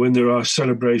 when there are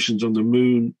celebrations on the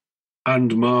moon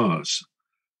and Mars,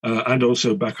 and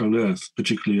also back on Earth,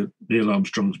 particularly at Neil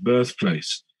Armstrong's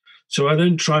birthplace. So I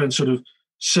then try and sort of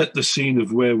set the scene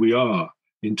of where we are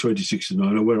in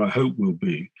 2069, or where I hope we'll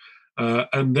be,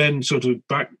 and then sort of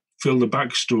fill the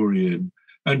backstory in.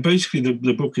 And basically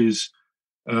the book is,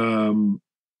 the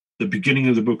beginning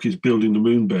of the book is building the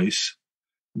moon base,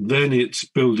 then it's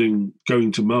going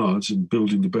to Mars and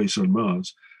building the base on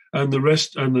Mars, and the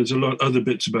rest, and there's a lot of other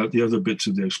bits about the other bits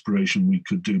of the exploration we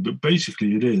could do, but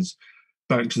basically it is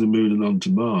back to the moon and on to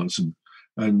Mars.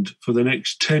 And for the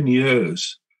next 10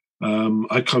 years,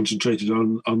 I concentrated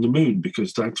on the moon,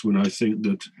 because that's when I think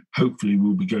that hopefully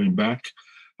we'll be going back,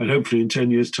 and hopefully in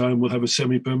 10 years' time we'll have a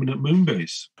semi-permanent moon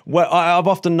base. Well, I've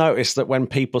often noticed that when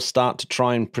people start to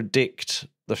try and predict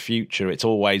the future, it's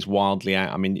always wildly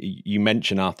out. I mean, you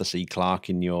mention Arthur C. Clarke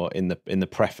in the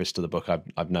preface to the book.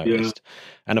 I've noticed,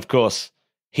 and of course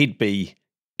he'd be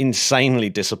insanely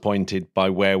disappointed by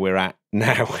where we're at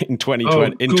now in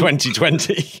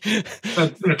 2020.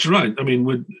 That's right. I mean,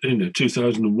 we're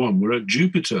 2001. We're at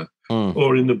Jupiter,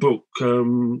 or in the book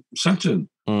Saturn,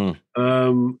 and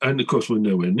of course we're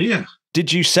nowhere near.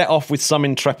 Did you set off with some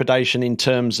intrepidation in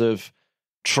terms of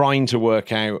trying to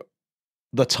work out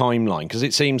the timeline? Because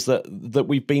it seems that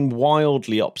we've been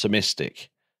wildly optimistic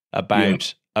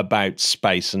about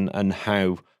space and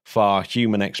how far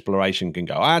human exploration can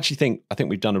go. I think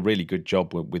we've done a really good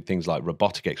job with things like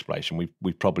robotic exploration.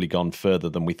 We've probably gone further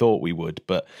than we thought we would,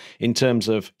 but in terms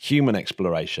of human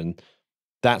exploration,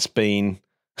 that's been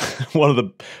one of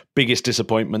the biggest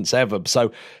disappointments ever.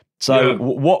 So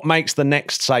what makes the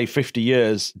next, say, 50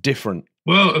 years different?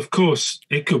 Well, of course,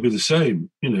 it could be the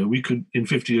same. We could, in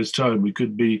 50 years' time, we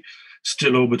could be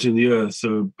still orbiting the Earth,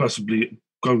 or possibly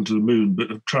gone to the moon, but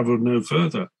have travelled no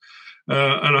further.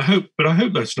 And I hope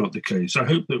that's not the case. I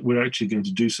hope that we're actually going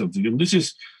to do something. And this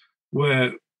is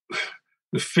where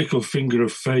the fickle finger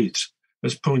of fate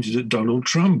has pointed at Donald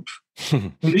Trump.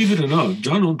 believe it or not,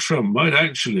 Donald Trump might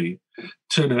actually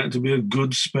turn out to be a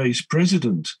good space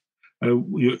president.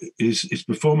 His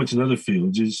performance in other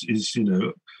fields is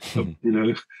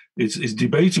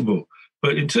debatable.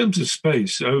 But in terms of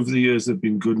space, over the years, there have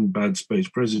been good and bad space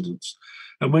presidents.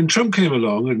 And when Trump came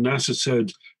along and NASA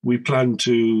said, we plan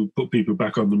to put people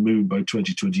back on the moon by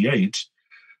 2028,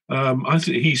 I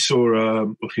think he saw,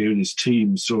 he and his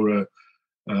team saw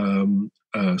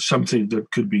something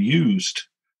that could be used.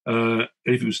 If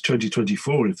it was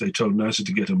 2024, if they told NASA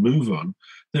to get a move on,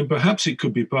 then perhaps it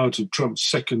could be part of Trump's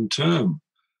second term.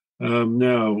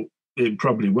 Now, it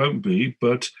probably won't be,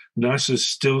 but NASA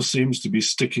still seems to be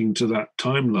sticking to that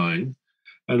timeline.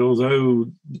 And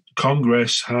although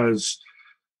Congress has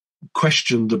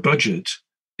questioned the budget,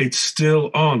 it's still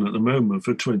on at the moment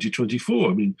for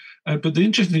 2024. I mean, but the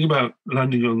interesting thing about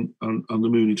landing on the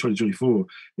moon in 2024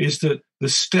 is that the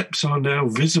steps are now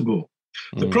visible.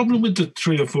 The problem with the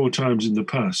 3 or 4 times in the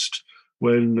past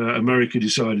when America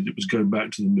decided it was going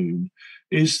back to the moon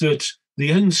is that the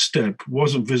end step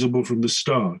wasn't visible from the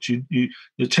start.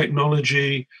 The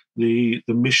technology, the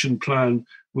mission plan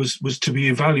was to be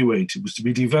evaluated, was to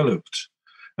be developed.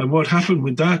 And what happened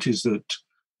with that is that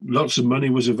lots of money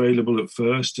was available at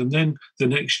first, and then the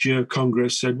next year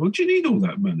Congress said, well, do you need all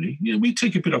that money? We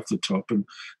take a bit off the top. And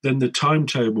then the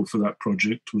timetable for that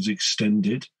project was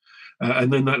extended.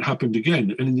 And then that happened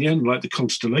again. And in the end, like the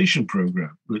Constellation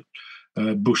program that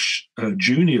Bush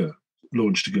Jr.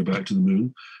 launched to go back to the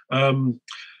moon,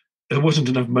 there wasn't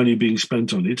enough money being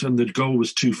spent on it, and the goal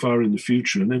was too far in the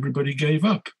future, and everybody gave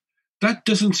up. That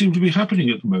doesn't seem to be happening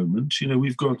at the moment.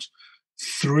 We've got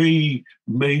 3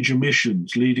 major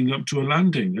missions leading up to a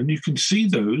landing, and you can see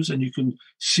those, and you can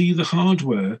see the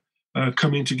hardware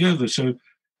coming together. So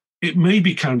it may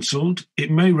be cancelled, it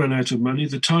may run out of money,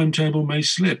 the timetable may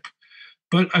slip.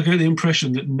 But I get the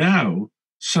impression that now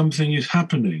something is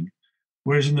happening,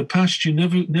 whereas in the past you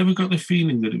never got the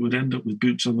feeling that it would end up with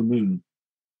boots on the moon.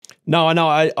 No, I know.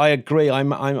 I agree.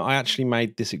 I actually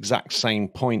made this exact same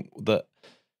point that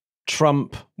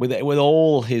Trump, with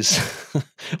all his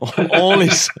all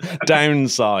his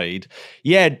downside,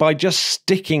 by just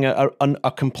sticking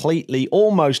a completely,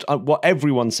 almost what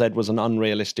everyone said was an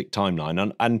unrealistic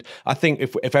timeline, and I think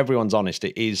if everyone's honest,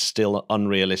 it is still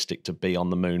unrealistic to be on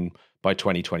the moon by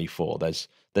 2024. There's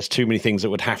too many things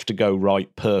that would have to go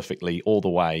right perfectly all the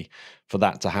way for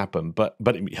that to happen. But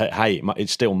hey, it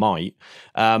still might.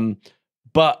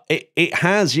 But it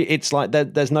has. It's like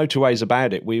there's no two ways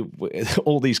about it. We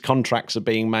all these contracts are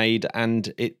being made,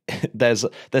 and there's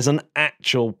an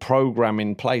actual program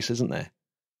in place, isn't there?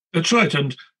 That's right.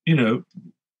 And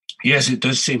yes, it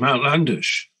does seem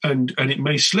outlandish, and it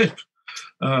may slip.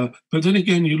 But then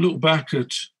again, you look back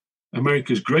at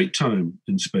America's great time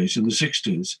in space in the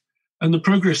 60s, and the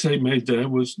progress they made there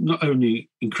was not only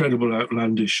incredible,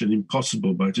 outlandish, and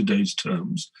impossible by today's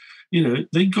terms.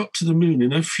 They got to the moon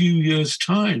in a few years'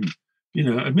 time.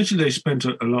 Admittedly, they spent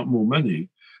a lot more money,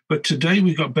 but today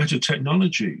we've got better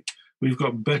technology. We've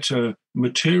got better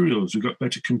materials. We've got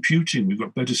better computing. We've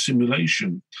got better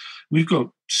simulation. We've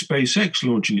got SpaceX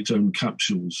launching its own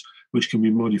capsules, which can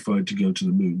be modified to go to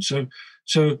the moon.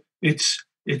 So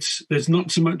there's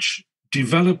not so much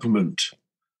development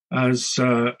as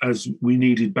we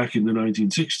needed back in the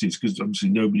 1960s, because obviously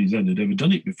nobody then had ever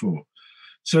done it before.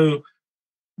 So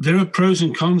there are pros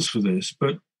and cons for this,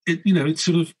 but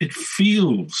it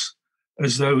feels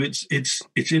as though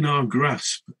it's in our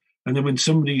grasp. And then when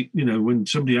somebody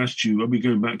asks you, are we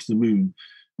going back to the moon?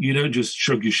 You don't just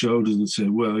shrug your shoulders and say,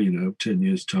 well, 10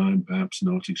 years' time, perhaps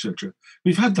not, etc.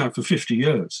 We've had that for 50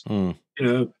 years.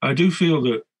 I do feel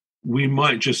that we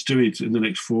might just do it in the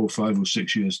next 4, 5, or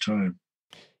 6 years' time.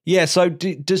 Yeah, so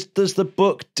does the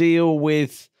book deal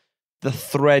with the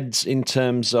threads in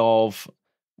terms of,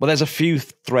 well, there's a few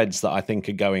threads that I think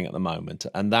are going at the moment,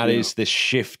 and that is this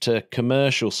shift to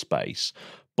commercial space,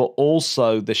 but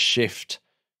also the shift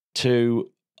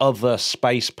to other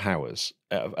space powers.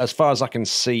 As far as I can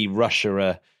see,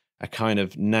 Russia are kind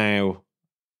of now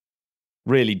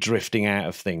really drifting out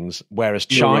of things, whereas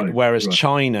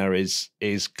China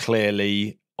is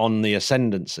clearly on the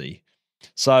ascendancy.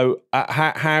 So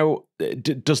how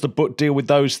does the book deal with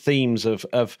those themes of,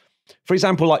 for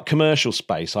example, like commercial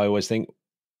space? I always think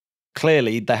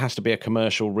clearly there has to be a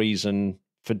commercial reason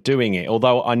for doing it,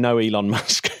 although I know Elon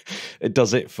Musk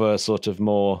does it for sort of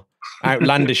more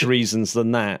outlandish reasons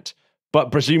than that.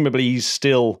 But presumably he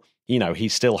still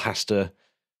has to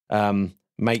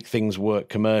make things work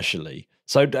commercially.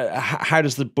 So how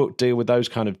does the book deal with those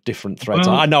kind of different threads?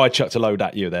 Well, I know I chucked a load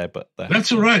at you there, but...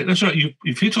 That's all right. That's right.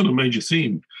 You've hit on a major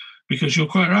theme, because you're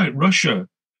quite right. Russia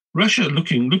Russia,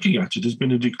 looking at it, has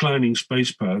been a declining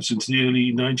space power since the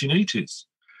early 1980s.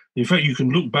 In fact, you can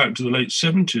look back to the late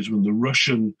 70s when the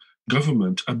Russian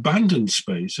government abandoned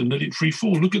space and let it free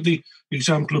fall. Look at the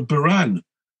example of Buran,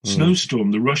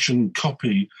 Snowstorm, the Russian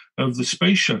copy of the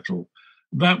space shuttle.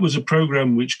 That was a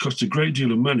program which cost a great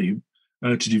deal of money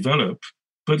to develop,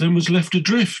 but then was left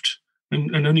adrift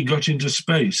and only got into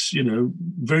space,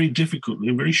 very difficultly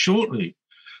and very shortly.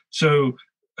 So,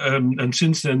 and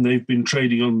since then, they've been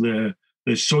trading on their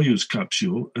Soyuz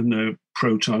capsule and their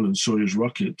Proton and Soyuz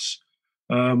rockets,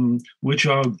 which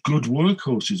are good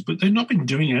workhorses, but they've not been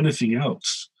doing anything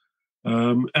else.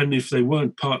 And if they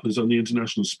weren't partners on the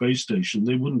International Space Station,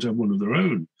 they wouldn't have one of their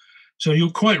own. So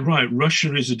you're quite right.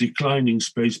 Russia is a declining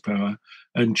space power,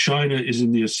 and China is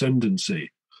in the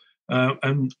ascendancy.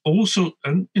 And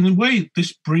in a way,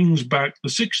 this brings back the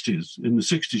 60s. In the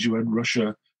 60s, you had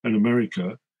Russia and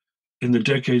America. In the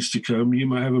decades to come, you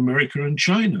might have America and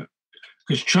China,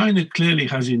 because China clearly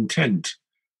has intent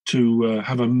to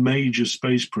have a major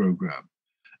space program.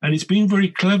 And it's been very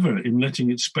clever in letting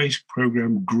its space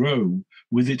program grow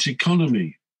with its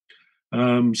economy,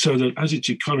 so that as its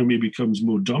economy becomes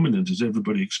more dominant, as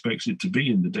everybody expects it to be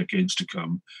in the decades to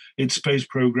come, its space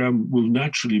program will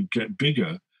naturally get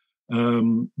bigger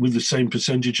with the same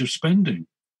percentage of spending.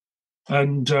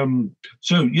 And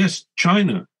so, yes,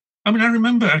 China. I mean, I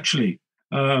remember actually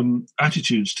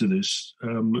attitudes to this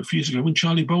a few years ago when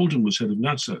Charlie Bolden was head of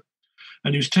NASA,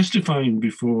 and he was testifying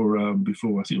before I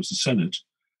think it was the Senate,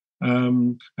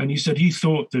 and he said he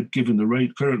thought that given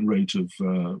the current rate of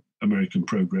American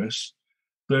progress,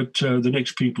 that the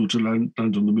next people to land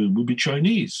on the moon would be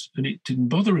Chinese, and it didn't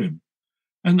bother him.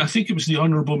 And I think it was the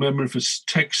honourable member for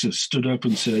Texas stood up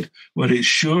and said, "Well, it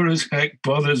sure as heck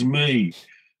bothers me."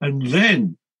 And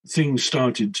then things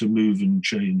started to move and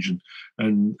change,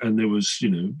 and there was,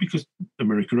 because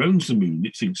America owns the moon,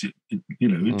 it thinks it's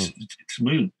the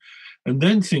moon, and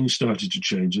then things started to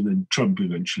change, and then Trump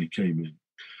eventually came in.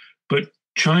 But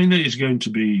China is going to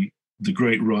be the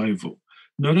great rival,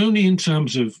 not only in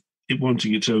terms of it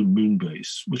wanting its own moon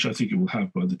base, which I think it will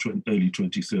have by the early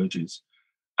 2030s,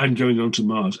 and going on to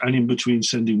Mars, and in between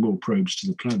sending more probes to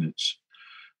the planets,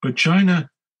 but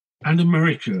China and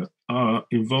America are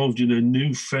involved in a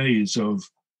new phase of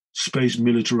space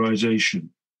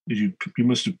militarization. You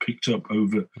must have picked up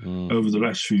over the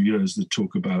last few years the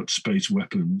talk about space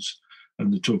weapons,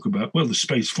 and the talk about, the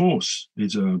Space Force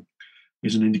is an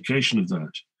indication of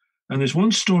that. And there's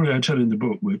one story I tell in the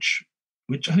book which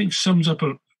I think sums up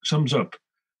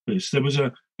this. There was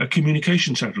a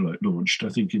communication satellite launched, I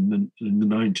think in the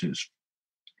 90s,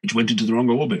 which went into the wrong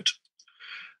orbit.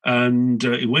 And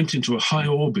it went into a high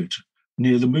orbit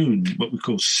near the moon, what we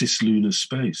call cislunar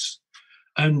space.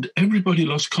 And everybody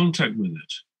lost contact with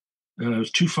it. It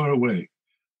was too far away.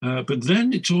 But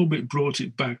then its orbit brought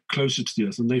it back closer to the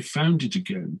Earth, and they found it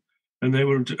again, and they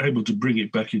were able to bring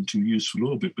it back into useful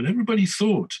orbit. But everybody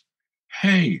thought,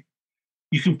 hey,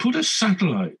 you can put a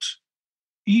satellite,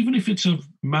 even if it's of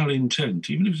malintent,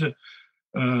 even if it's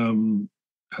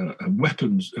a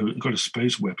weapons, got a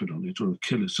space weapon on it, or a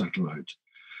killer satellite,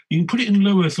 you can put it in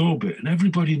low Earth orbit and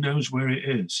everybody knows where it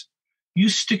is. You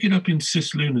stick it up in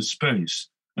cislunar space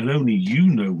and only you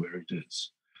know where it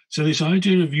is. So this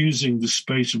idea of using the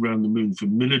space around the moon for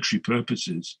military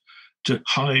purposes, to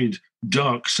hide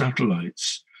dark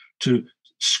satellites, to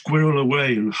squirrel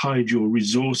away and hide your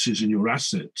resources and your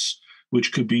assets,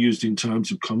 which could be used in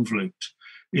times of conflict,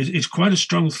 is quite a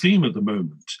strong theme at the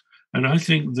moment. And I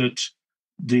think that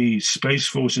the Space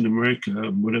Force in America,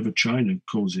 and whatever China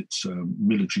calls its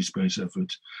military space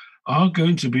effort, are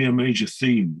going to be a major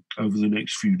theme over the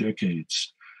next few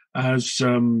decades, as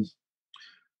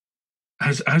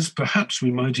perhaps we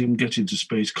might even get into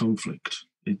space conflict.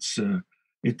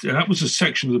 That was a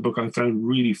section of the book I found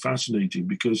really fascinating,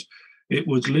 because it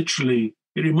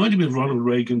reminded me of Ronald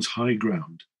Reagan's high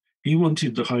ground. He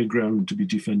wanted the high ground to be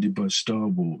defended by Star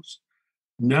Wars.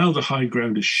 Now the high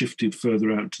ground has shifted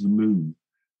further out to the moon,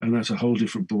 and that's a whole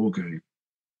different ballgame.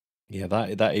 Yeah,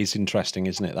 that is interesting,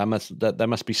 isn't it? There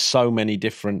must be so many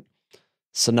different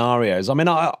scenarios. I mean,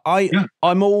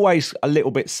 I'm always a little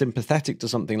bit sympathetic to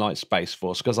something like Space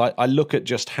Force, because I look at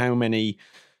just how many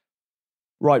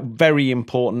very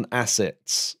important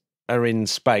assets are in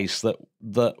space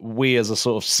that we as a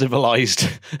sort of civilized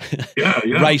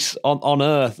race on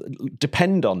Earth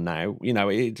depend on now.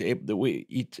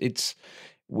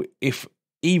 If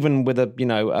even with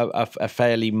a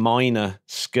fairly minor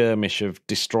skirmish of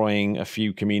destroying a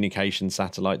few communication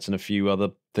satellites and a few other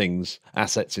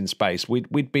assets in space,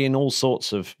 we'd be in all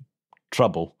sorts of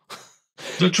trouble.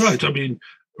 That's right. I mean,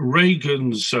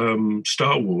 Reagan's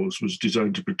Star Wars was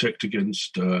designed to protect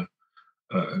against a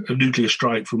nuclear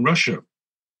strike from Russia.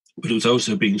 But it was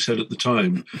also being said at the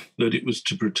time that it was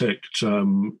to protect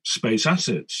space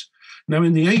assets. Now,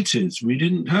 in the 80s, we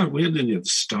had only at the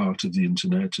start of the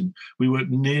internet, and we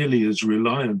weren't nearly as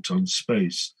reliant on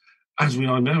space as we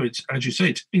are now. It's, as you say,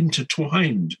 it's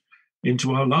intertwined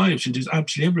into our lives. It is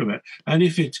absolutely everywhere. And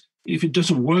if it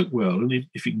doesn't work well, and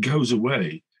if it goes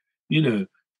away,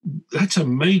 that's a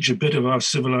major bit of our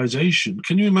civilization.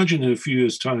 Can you imagine in a few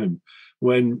years' time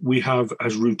when we have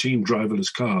as routine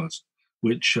driverless cars,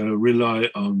 which rely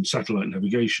on satellite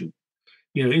navigation?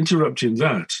 Interrupting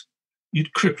that,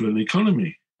 you'd cripple an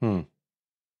economy. Well,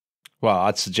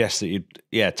 I'd suggest that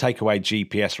you'd take away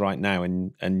GPS right now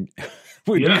and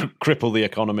would cripple the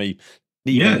economy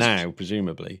even now,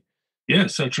 presumably.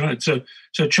 Yes, that's right. So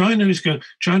China is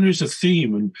a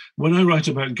theme, and when I write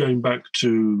about going back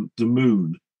to the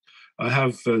moon, I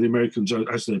have the Americans,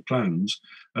 as their plans,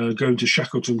 going to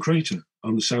Shackleton Crater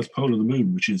on the south pole of the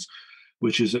moon, which is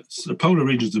the polar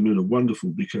regions of the moon are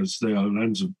wonderful because they are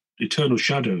lands of eternal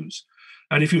shadows.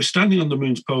 And if you were standing on the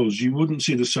moon's poles, you wouldn't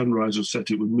see the sunrise or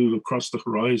set. It would move across the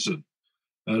horizon,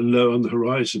 low on the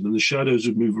horizon, and the shadows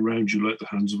would move around you like the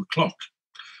hands of a clock.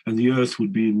 And the Earth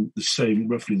would be in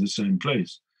roughly the same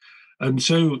place. And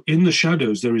so in the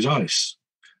shadows, there is ice,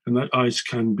 and that ice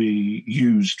can be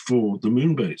used for the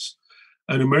moon base.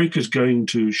 And America's going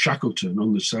to Shackleton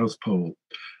on the South Pole.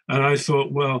 And I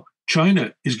thought, well,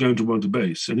 China is going to want a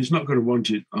base, and it's not going to want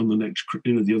it on the next,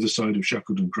 the other side of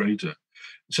Shackleton Crater.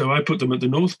 So I put them at the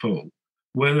North Pole,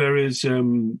 where there's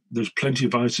plenty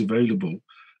of ice available,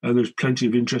 and there's plenty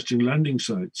of interesting landing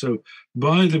sites. So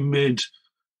by the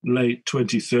late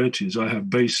 2030s, I have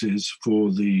bases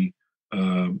for the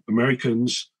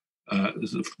Americans,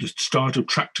 the start of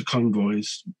tractor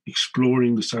convoys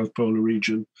exploring the South Polar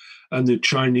region, and the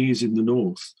Chinese in the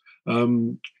north,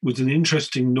 with an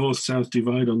interesting north-south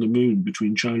divide on the moon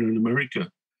between China and America.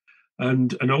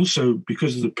 And also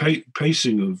because of the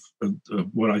pacing of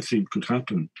what I think could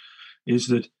happen, is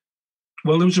that,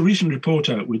 well, there was a recent report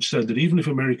out which said that even if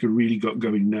America really got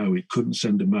going now, it couldn't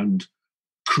send a manned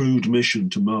crewed mission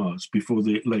to Mars before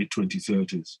the late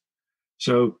 2030s.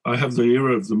 So I have the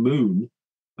era of the moon,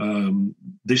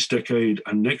 this decade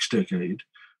and next decade,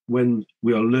 when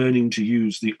we are learning to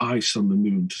use the ice on the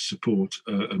moon to support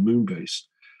a moon base,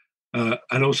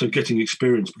 and also getting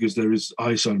experience because there is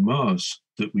ice on Mars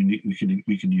that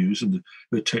we can use, and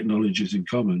the technology is in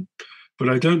common. But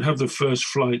I don't have the first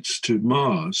flights to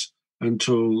Mars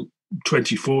until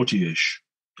 2040-ish.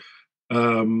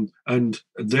 And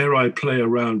there I play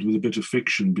around with a bit of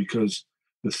fiction, because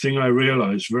the thing I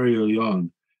realized very early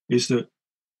on is that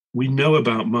we know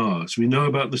about Mars. We know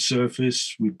about the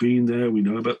surface. We've been there. We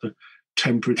know about the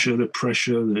temperature, the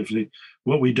pressure, and everything.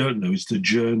 What we don't know is the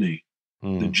journey,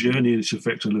 the journey and its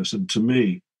effect on us. And to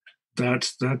me,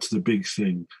 that's the big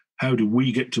thing. How do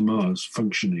we get to Mars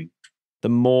functioning? The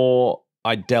more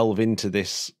I delve into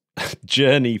this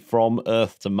journey from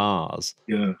Earth to Mars,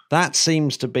 that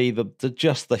seems to be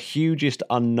the hugest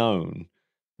unknown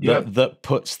that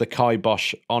puts the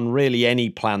kibosh on really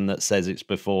any plan that says it's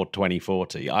before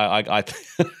 2040.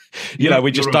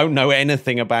 We just don't know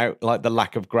anything about like the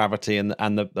lack of gravity and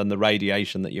the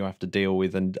radiation that you have to deal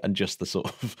with, and just the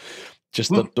sort of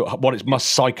what it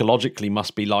must psychologically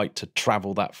must be like to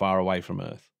travel that far away from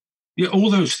Earth. Yeah,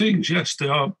 all those things. Yes, they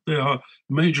are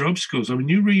major obstacles. I mean,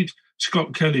 you read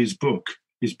Scott Kelly's book,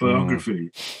 his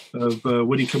biography of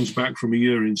when he comes back from a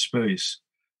year in space.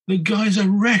 The guy's a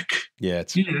wreck. Yeah,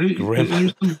 it's grim.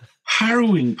 There's some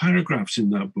harrowing paragraphs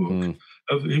in that book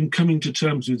of him coming to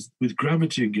terms with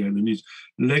gravity again, and his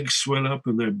legs swell up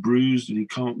and they're bruised, and he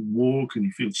can't walk, and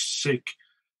he feels sick.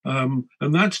 And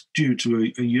that's due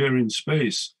to a year in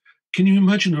space. Can you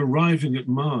imagine arriving at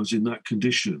Mars in that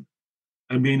condition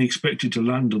and being expected to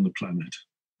land on the planet?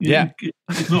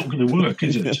 It's not going to work,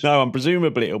 is it? No, and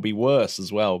presumably it'll be worse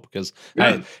as well, because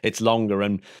it's longer,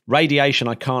 and radiation,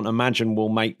 I can't imagine, will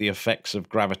make the effects of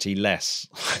gravity less.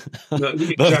 No,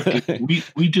 exactly.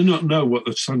 We do not know what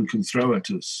the sun can throw at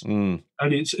us. And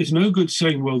it's no good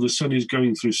saying, well, the sun is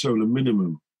going through solar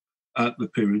minimum at the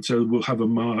period, so we'll have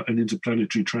an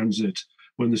interplanetary transit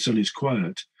when the sun is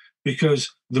quiet, because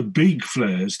the big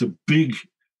flares, the big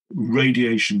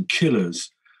radiation killers,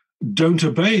 don't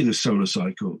obey the solar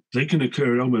cycle. They can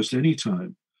occur at almost any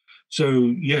time.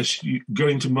 So yes,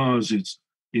 going to Mars is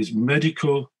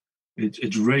medical,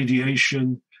 it's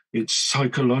radiation, it's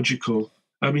psychological.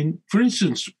 I mean, for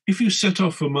instance, if you set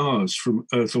off for Mars from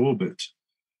Earth orbit,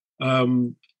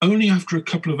 only after a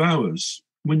couple of hours,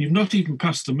 when you've not even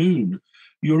passed the moon,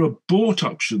 your abort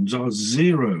options are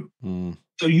zero.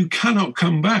 So you cannot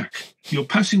come back. You're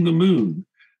passing the moon.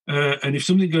 And if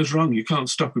something goes wrong, you can't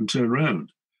stop and turn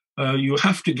around. You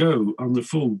have to go on the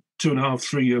full 2.5,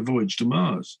 3 year voyage to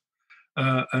Mars.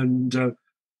 And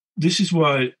this is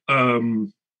why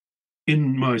in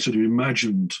my sort of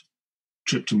imagined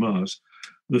trip to Mars,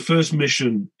 the first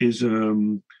mission is a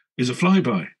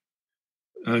flyby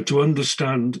to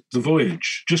understand the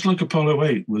voyage, just like Apollo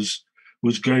 8 was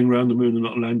going around the moon and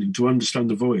not landing, to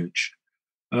understand the voyage.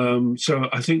 So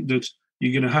I think that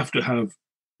you're going to have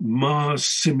Mars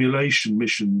simulation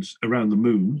missions around the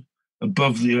moon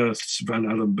above the Earth's Van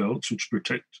Allen belts, which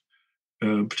protect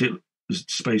the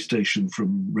space station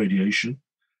from radiation.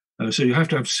 So you have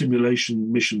to have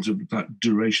simulation missions of that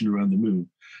duration around the moon.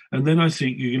 And then I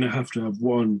think you're going to have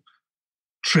one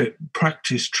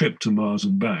practice trip to Mars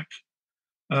and back.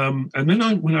 And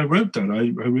then when I wrote that, I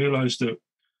realized that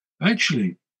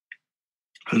actually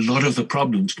a lot of the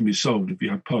problems can be solved if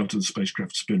you have part of the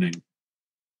spacecraft spinning.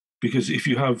 Because if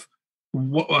you have,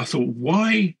 I thought,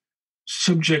 why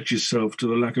subject yourself to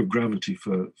the lack of gravity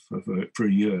for a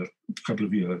year, a couple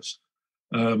of years,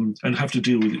 and have to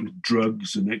deal with it with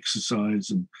drugs and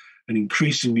exercise and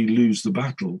increasingly lose the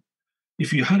battle?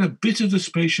 If you had a bit of the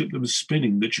spaceship that was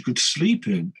spinning that you could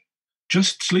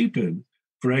just sleep in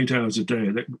for 8 hours a day,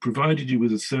 that provided you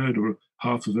with a third or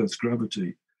half of Earth's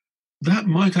gravity, that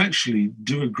might actually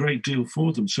do a great deal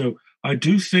for them. So I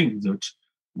do think that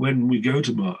when we go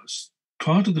to Mars,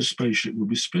 part of the spaceship will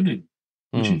be spinning,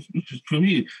 which is for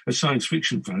me, a science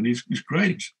fiction fan, is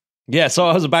great. Yeah, so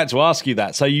I was about to ask you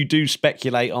that. So you do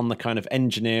speculate on the kind of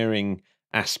engineering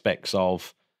aspects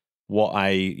of what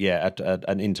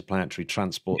an interplanetary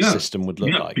transport system would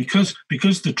look like. Because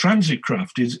the transit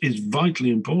craft is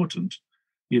vitally important.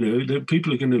 You know, the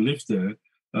people are going to live there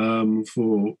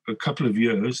for a couple of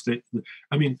years.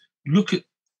 Look at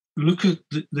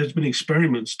there's been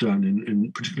experiments done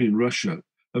in particularly in Russia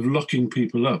of locking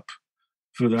people up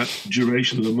for that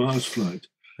duration of the Mars flight.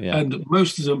 Yeah. And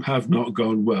most of them have not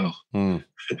gone well.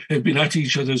 They've been at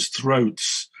each other's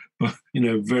throats,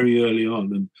 very early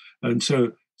on. And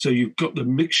so you've got the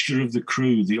mixture of the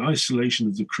crew, the isolation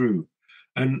of the crew.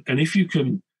 And if you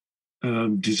can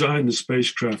design the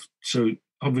spacecraft so it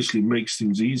obviously makes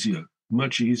things easier,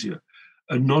 much easier.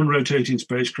 A non-rotating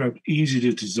spacecraft, easy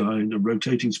to design. A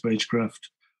rotating spacecraft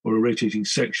or a rotating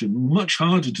section, much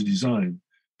harder to design.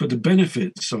 But the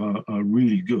benefits are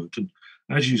really good. And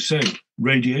as you say,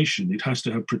 radiation, it has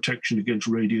to have protection against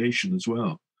radiation as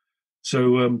well.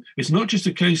 So it's not just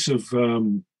a case of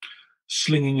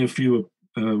slinging a few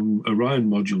Orion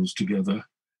modules together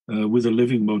with a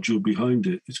living module behind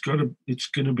it. It's going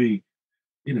to be,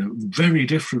 very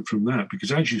different from that,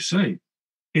 because as you say,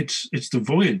 it's the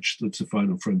voyage that's the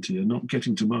final frontier, not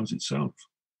getting to Mars itself,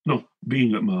 not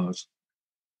being at Mars.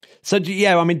 So do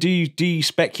you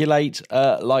speculate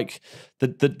like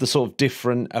the sort of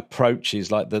different approaches,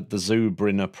 like the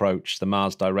Zubrin approach, the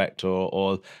Mars Direct,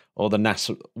 or the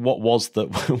NASA? What was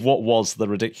the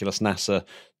ridiculous NASA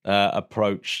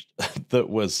approach that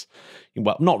was,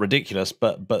 well, not ridiculous,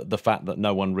 but the fact that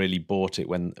no one really bought it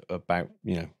when about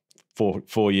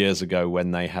 4 years ago, when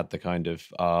they had the kind of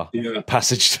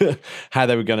passage to how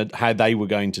they were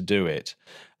going to do it.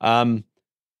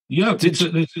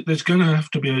 There's going to have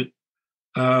to be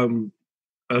a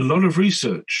lot of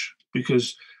research,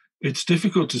 because it's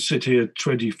difficult to sit here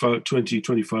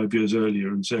 25 years earlier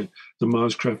and say the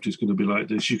Mars craft is going to be like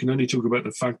this. You can only talk about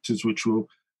the factors which will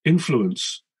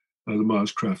influence the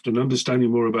Mars craft, and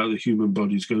understanding more about the human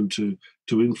body is going to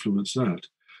influence that.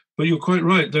 But you're quite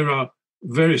right. There are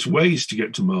various ways to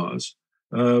get to Mars,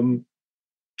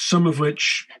 some of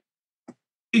which,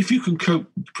 if you can cope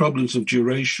with problems of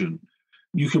duration,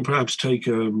 you can perhaps take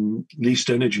a least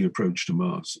energy approach to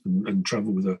Mars and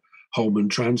travel with a Holman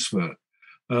transfer.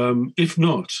 If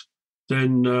not,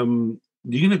 then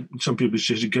some people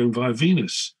suggest going via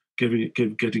Venus, getting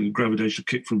a gravitational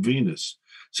kick from Venus.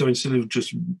 So instead of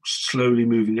just slowly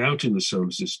moving out in the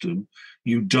solar system,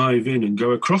 you dive in and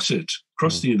go across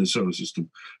the inner solar system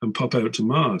and pop out to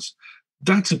Mars.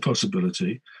 That's a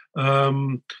possibility.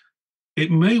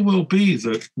 It may well be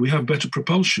that we have better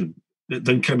propulsion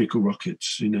than chemical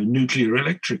rockets. Nuclear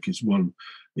electric is one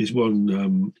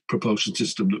propulsion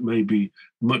system that may be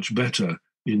much better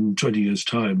in 20 years'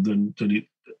 time than it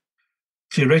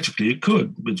theoretically it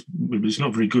could, but it's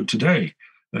not very good today,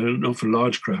 not for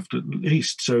large craft at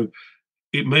least. So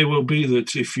it may well be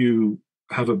that if you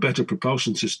have a better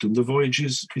propulsion system, the voyage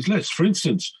is less. For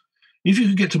instance, if you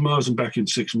could get to Mars and back in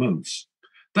 6 months,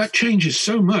 that changes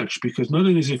so much, because not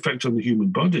only is the effect on the human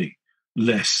body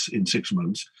less in 6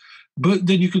 months, but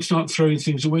then you can start throwing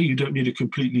things away. You don't need a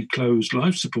completely closed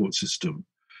life support system.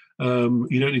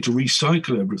 You don't need to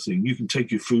recycle everything. You can take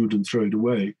your food and throw it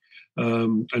away,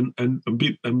 and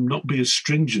not be as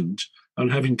stringent on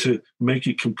having to make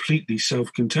it completely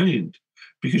self-contained,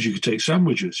 because you could take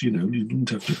sandwiches. You didn't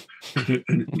have to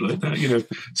anything like that.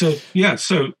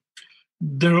 So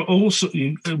there are also,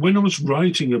 when I was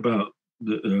writing about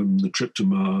the trip to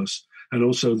Mars and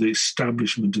also the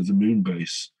establishment of the moon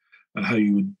base, how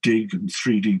you would dig and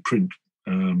 3D print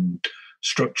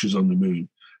structures on the moon.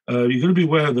 You've got to be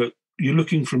aware that you're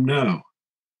looking from now.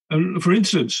 And for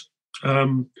instance,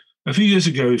 a few years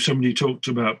ago, if somebody talked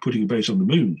about putting a base on the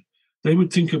moon, they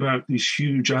would think about these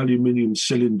huge aluminium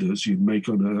cylinders you'd make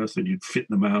on Earth, and you'd fit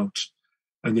them out,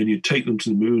 and then you'd take them to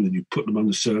the moon and you'd put them on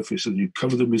the surface and you'd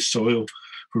cover them with soil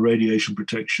for radiation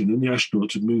protection, and the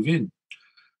astronauts would move in.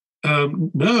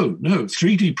 No,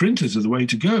 3D printers are the way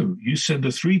to go. You send a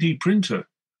 3D printer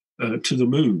to the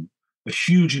moon, a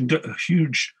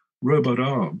huge robot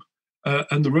arm,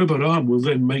 and the robot arm will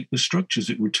then make the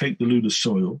structures. It will take the lunar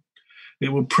soil, it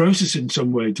will process it in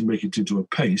some way to make it into a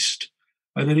paste,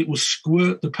 and then it will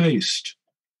squirt the paste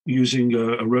using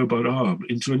a robot arm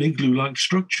into an igloo-like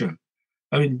structure.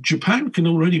 I mean, Japan can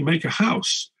already make a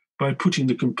house by putting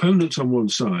the components on one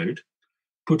side,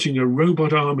 putting a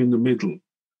robot arm in the middle,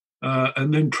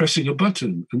 and then pressing a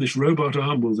button. And this robot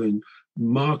arm will then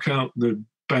mark out the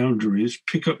boundaries,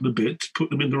 pick up the bits, put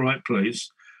them in the right place,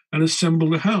 and assemble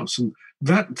the house. And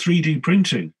that 3D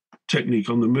printing technique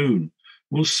on the moon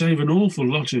will save an awful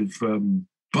lot of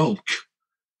bulk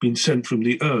being sent from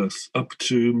the Earth up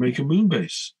to make a moon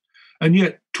base. And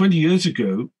yet, 20 years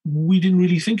ago, we didn't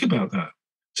really think about that.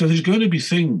 So there's going to be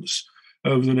things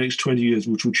over the next 20 years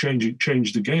which will change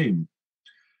the game.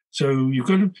 So you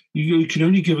can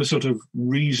only give a sort of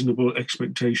reasonable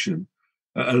expectation,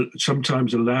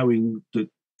 sometimes allowing that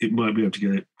it might be able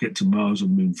to get to Mars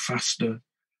and Moon faster.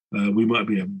 We might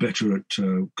be better at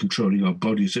controlling our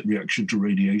bodies in reaction to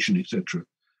radiation, etc.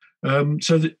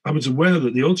 So I was aware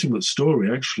that the ultimate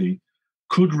story actually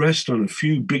could rest on a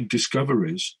few big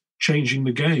discoveries changing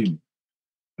the game.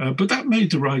 But that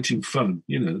made the writing fun,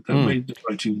 made the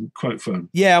writing quite fun.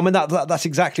 Yeah, I mean, that's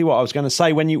exactly what I was going to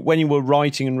say. When you were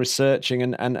writing and researching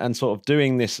and sort of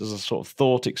doing this as a sort of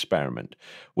thought experiment,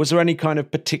 was there any kind of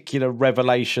particular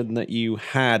revelation that you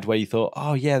had where you thought,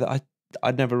 oh, yeah,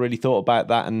 I'd never really thought about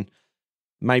that, and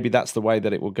maybe that's the way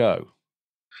that it will go?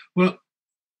 Well,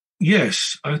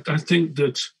 yes, I think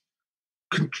that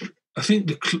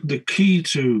the key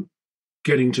to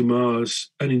getting to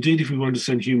Mars, and indeed if we want to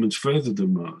send humans further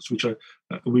than Mars, which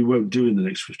we won't do in the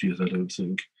next 50 years, I don't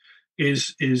think,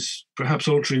 is perhaps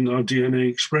altering our DNA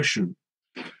expression.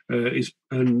 And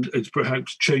it's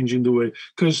perhaps changing the way,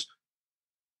 because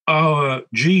our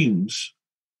genes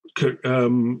are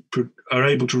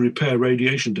able to repair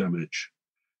radiation damage.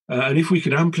 And if we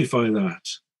could amplify that,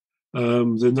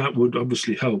 then that would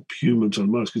obviously help humans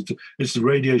on Mars, because it's the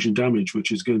radiation damage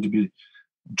which is going to be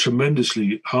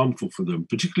tremendously harmful for them,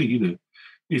 particularly,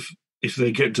 if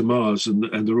they get to Mars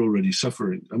and they're already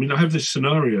suffering. I mean, I have this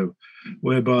scenario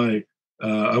whereby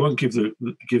I won't give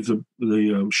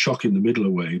the shock in the middle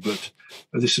away, but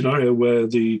the scenario where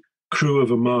the crew of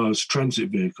a Mars transit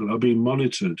vehicle are being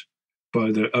monitored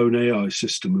by their own AI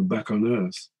system and back on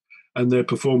Earth, and their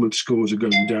performance scores are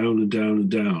going down and down and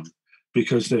down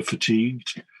because they're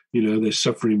fatigued, they're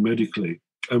suffering medically.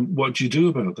 And what do you do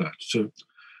about that? So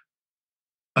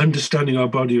understanding our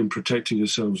body and protecting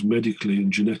ourselves medically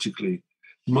and genetically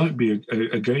might be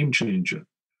a game changer.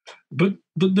 But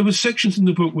there were sections in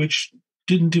the book which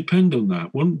didn't depend on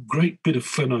that. One great bit of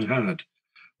fun I had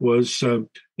was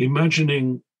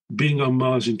imagining being on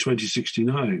Mars in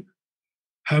 2069.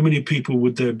 How many people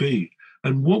would there be?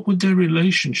 And what would their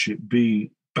relationship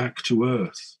be back to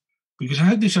Earth? Because I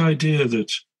had this idea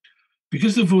that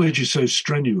because the voyage is so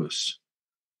strenuous,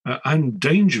 and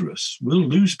dangerous, we'll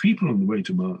lose people on the way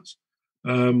to Mars.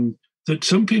 That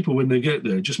some people, when they get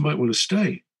there, just might want to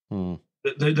stay.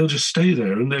 They'll just stay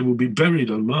there, and they will be buried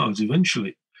on Mars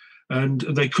eventually. And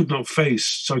they could not face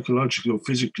psychologically or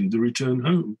physically the return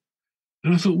home.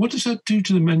 And I thought, what does that do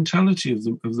to the mentality of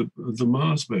the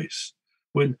Mars base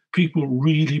when people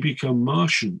really become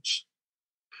Martians?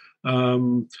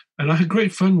 And I had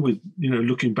great fun with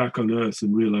looking back on Earth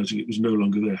and realizing it was no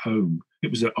longer their home;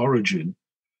 it was their origin.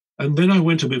 And then I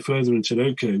went a bit further and said,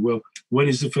 okay, well, when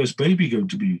is the first baby going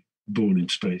to be born in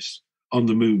space, on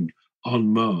the moon,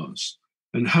 on Mars?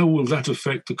 And how will that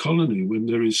affect the colony when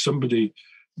there is somebody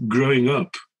growing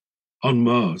up on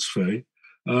Mars, Faye,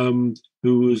 who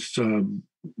was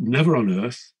never on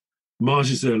Earth?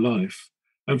 Mars is their life,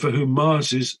 and for whom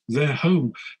Mars is their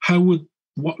home.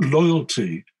 What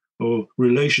loyalty or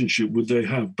relationship would they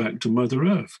have back to Mother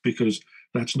Earth? Because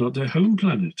that's not their home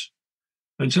planet.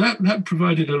 And so that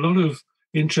provided a lot of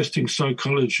interesting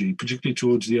psychology, particularly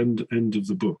towards the end of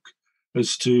the book,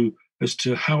 as to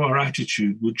how our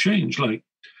attitude would change. Like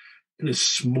in a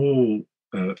small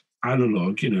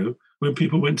analog, when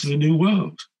people went to the New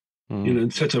World,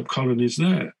 and set up colonies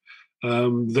there,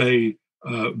 they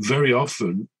very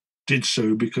often did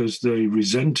so because they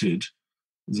resented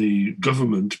the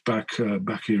government back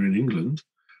here in England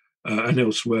and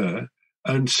elsewhere,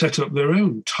 and set up their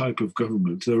own type of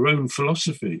government, their own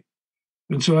philosophy.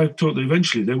 And so I thought that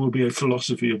eventually there will be a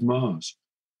philosophy of Mars.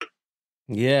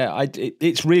 Yeah,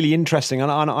 it's really interesting.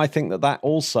 And I think that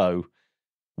also,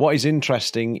 what is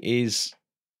interesting is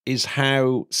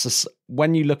how,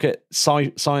 when you look at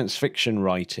science fiction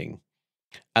writing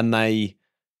and they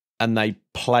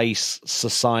place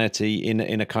society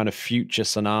in a kind of future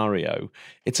scenario,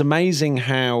 it's amazing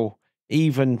how,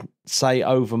 even say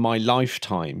over my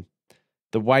lifetime,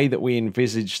 the way that we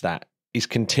envisage that is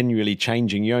continually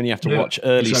changing. You only have to watch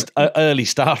early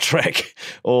Star Trek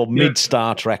or mid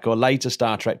Star Trek or later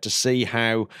Star Trek to see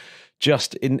how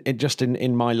just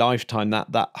in my lifetime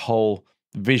that whole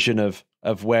vision of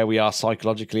where we are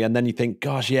psychologically, and then you think,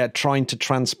 gosh, trying to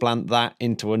transplant that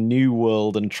into a new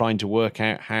world and trying to work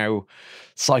out how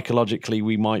psychologically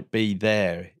we might be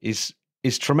there is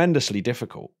tremendously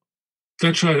difficult.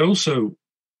 That's right. Also,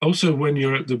 when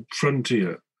you're at the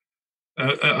frontier,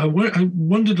 I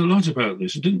wondered a lot about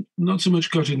this. It not so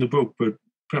much got in the book, but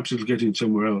perhaps it'll get in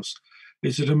somewhere else.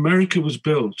 Is that America was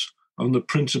built on the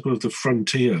principle of the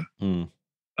frontier, and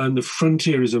the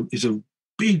frontier is a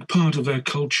big part of their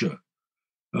culture,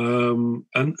 and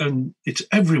it's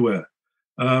everywhere.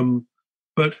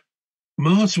 But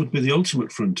Mars would be the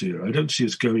ultimate frontier. I don't see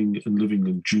us going and living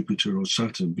on Jupiter or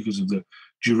Saturn because of the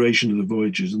duration of the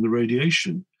voyages and the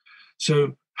radiation.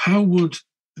 So how would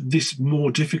this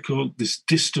more difficult, this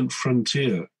distant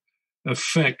frontier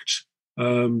affect,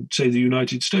 say, the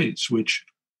United States, which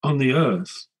on the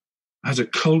Earth has a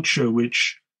culture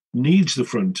which needs the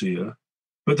frontier,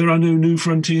 but there are no new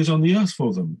frontiers on the Earth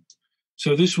for them.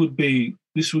 So this would be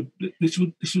a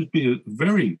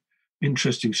very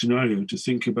interesting scenario to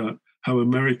think about how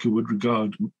America would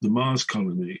regard the Mars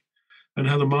colony, and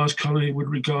how the Mars colony would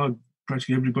regard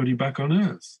practically everybody back on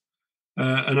Earth.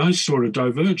 And I saw a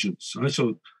divergence. I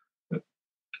saw,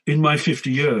 in my 50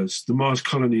 years, the Mars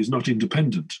colony is not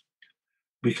independent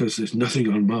because there's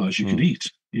nothing on Mars you can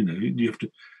eat. You have to,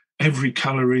 every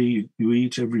calorie you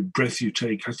eat, every breath you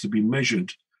take has to be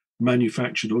measured,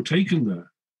 manufactured, or taken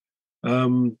there.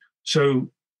 So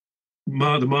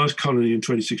the Mars colony in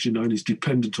 2069 is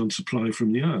dependent on supply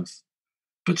from the Earth.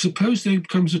 But suppose there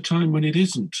comes a time when it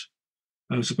isn't.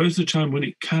 Suppose the time when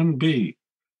it can be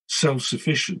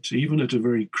self-sufficient, even at a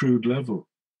very crude level.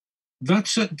 That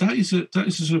is a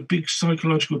sort of big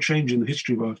psychological change in the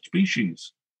history of our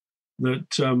species,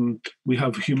 that we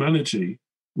have humanity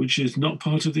which is not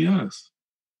part of the Earth.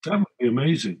 That would be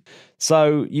amazing.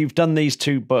 So you've done these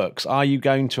two books. Are you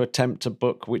going to attempt a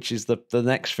book which is the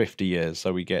next 50 years?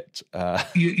 So we get...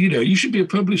 you should be a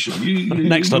publisher.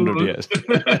 Next 100 years.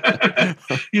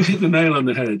 You hit the nail on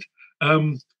the head.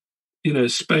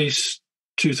 Space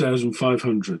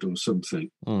 2500 or something.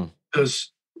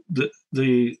 Because the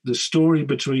story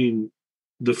between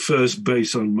the first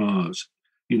base on Mars,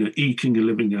 eking a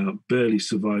living out, barely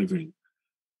surviving,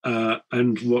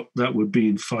 and what that would be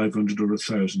in 500 or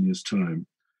 1,000 years' time.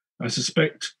 I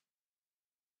suspect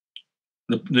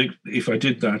if I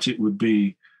did that, it would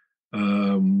be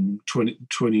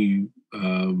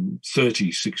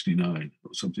 3069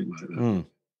 or something like that.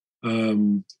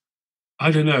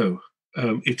 I don't know.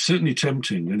 It's certainly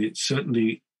tempting, and it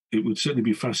would certainly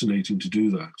be fascinating to do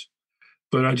that.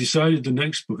 But I decided the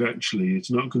next book, actually,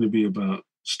 it's not going to be about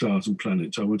stars and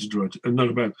planets. I wanted to write, not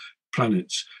about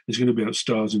planets. It's going to be about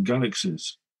stars and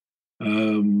galaxies.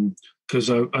 Because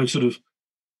I sort of,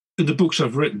 in the books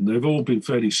I've written, they've all been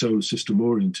fairly solar system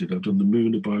oriented. I've done the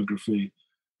Moon biography,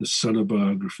 the Sun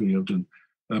biography. I've done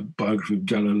a biography of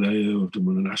Galileo. I've done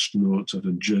one on astronauts. I've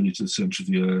done Journey to the Centre of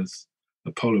the Earth,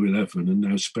 Apollo 11, and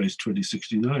now Space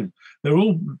 2069. They're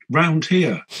all round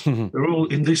here. They're all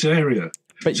in this area.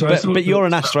 But you're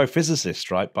an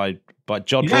astrophysicist, right? By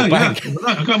Jodrell Bank. Yeah.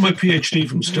 I got my PhD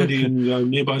from studying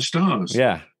nearby stars.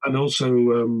 Yeah. And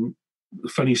also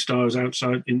funny stars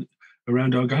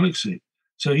around our galaxy.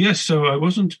 So yes, I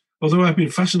wasn't, although I've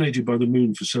been fascinated by the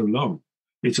moon for so long,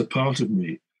 it's a part of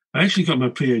me. I actually got my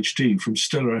PhD from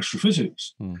stellar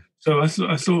astrophysics. So I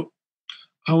thought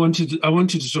I wanted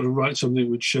to sort of write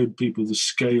something which showed people the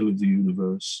scale of the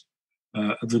universe,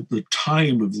 the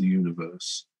time of the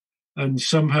universe, and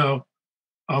somehow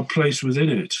our place within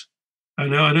it.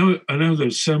 I know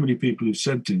there's so many people who've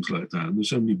said things like that, and there's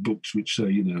so many books which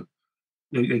say,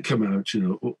 they come out,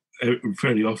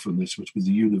 fairly often. This was with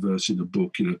the universe in a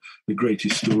book, the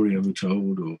greatest story ever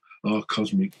told, or our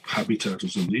cosmic habitat, or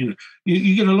something.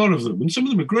 You get a lot of them, and some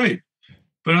of them are great.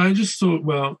 But I just thought,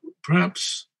 well,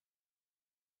 perhaps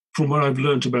from what I've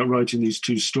learned about writing these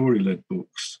two story-led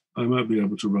books, I might be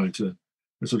able to write a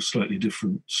sort of slightly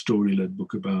different story-led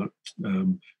book about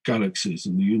galaxies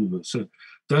and the universe. So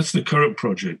that's the current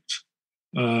project,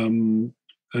 and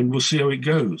we'll see how it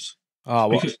goes.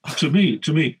 Because to me,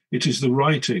 it is the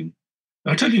writing.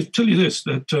 I tell you this,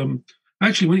 that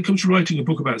actually, when it comes to writing a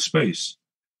book about space,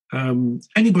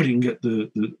 anybody can get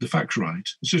the facts right.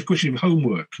 It's just a question of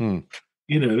homework.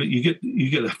 You get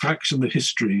the facts and the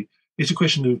history. It's a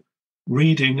question of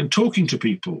reading and talking to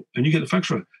people, and you get the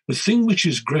facts right. The thing which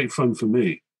is great fun for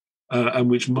me, and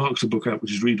which marks a book out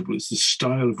which is readable, it's the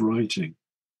style of writing.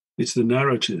 It's the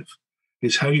narrative.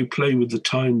 It's how you play with the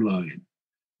timeline.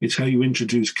 It's how you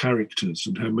introduce characters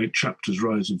and how you make chapters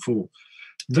rise and fall.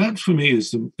 That, for me,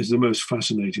 is the most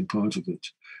fascinating part of it.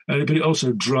 But it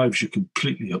also drives you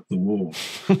completely up the wall.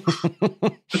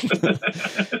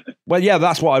 Well, yeah,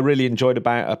 that's what I really enjoyed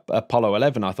about Apollo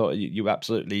 11. I thought you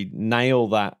absolutely nail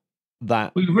that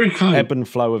well, you're very kind. Ebb and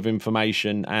flow of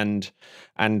information and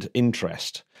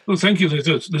interest. Well, thank you.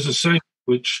 There's a saying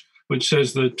which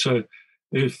says that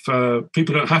if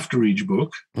people don't have to read your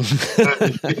book,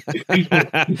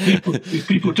 if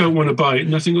people don't want to buy it,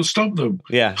 nothing will stop them.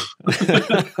 Yeah.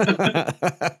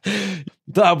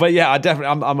 But yeah,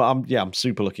 I'm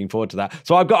super looking forward to that.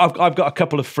 So I've got a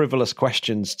couple of frivolous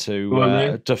questions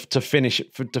to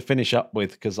finish up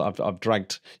with, because I've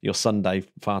dragged your Sunday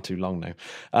far too long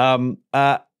now.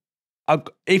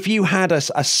 If you had a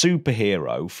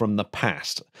superhero from the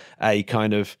past, a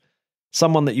kind of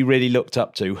someone that you really looked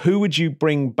up to, who would you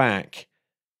bring back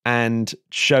and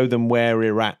show them where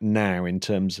we're at now in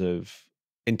terms of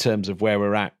where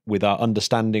we're at with our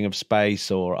understanding of space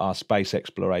or our space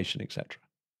exploration, etc.?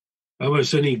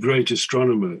 Almost any great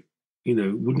astronomer,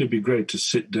 wouldn't it be great to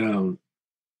sit down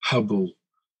Hubble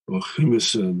or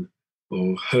Humason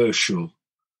or Herschel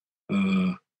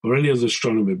or any other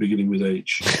astronomer beginning with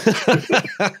H?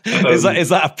 Is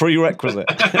that a prerequisite?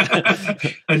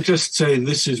 And just say,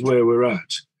 this is where we're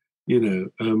at. We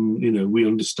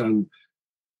understand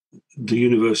the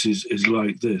universe is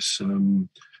like this, and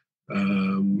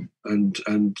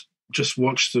just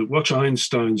watch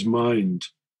Einstein's mind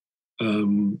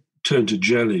turn to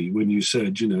jelly when you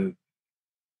said,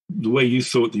 the way you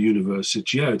thought the universe,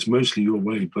 it's mostly your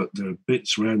way, but there are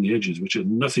bits around the edges which are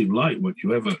nothing like what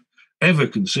you ever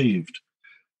conceived.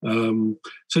 So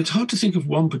it's hard to think of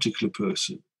one particular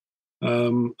person.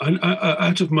 And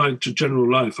out of my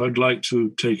general life, I'd like to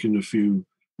have taken a few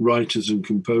writers and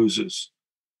composers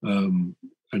and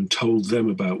told them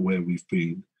about where we've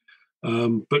been.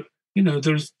 But,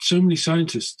 there's so many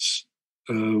scientists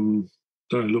that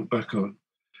I look back on.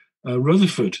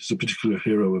 Rutherford is a particular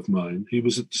hero of mine. He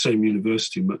was at the same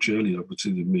university much earlier,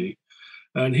 obviously, than me.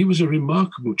 And he was a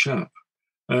remarkable chap.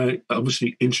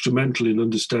 Obviously instrumental in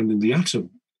understanding the atom.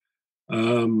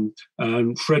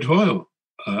 And Fred Hoyle,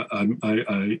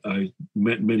 I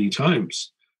met many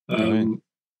times. And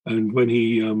when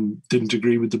he didn't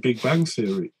agree with the Big Bang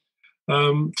Theory.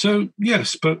 So,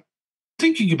 yes, but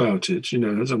thinking about it,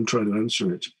 as I'm trying to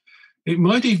answer it, it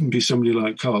might even be somebody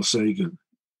like Carl Sagan.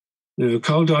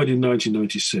 Carl died in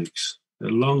 1996, a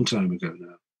long time ago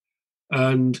now.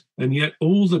 And yet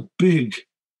all the big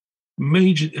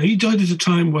major, he died at a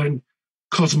time when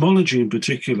cosmology in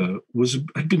particular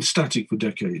had been static for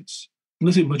decades.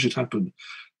 Nothing much had happened.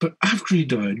 But after he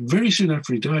died, very soon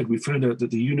after he died, we found out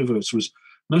that the universe was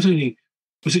not only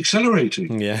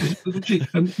accelerating,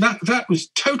 and that was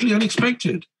totally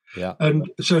unexpected. Yeah. And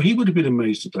so he would have been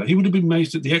amazed at that. He would have been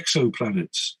amazed at the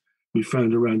exoplanets we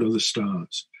found around other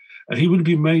stars. And he would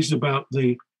be amazed about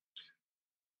the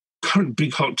current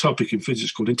big hot topic in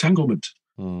physics called entanglement,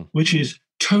 which is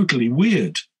totally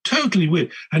weird.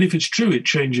 And if it's true, it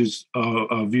changes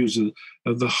our views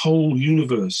of the whole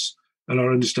universe and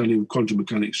our understanding of quantum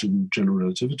mechanics and general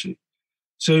relativity.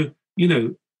 So,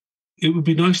 it would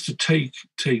be nice to take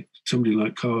somebody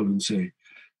like Carl and say,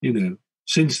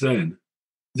 since then,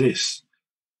 this.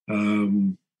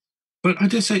 But I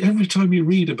dare say every time you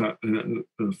read about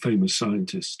a famous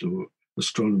scientist or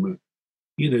astronomer,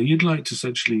 you'd like to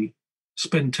essentially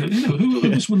spend time. Who of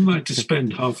us wouldn't like to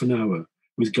spend half an hour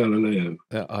with Galileo.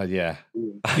 Yeah.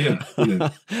 Yeah. You know.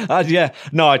 Yeah.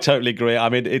 No, I totally agree. I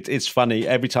mean, it's funny.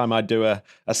 Every time I do a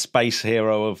space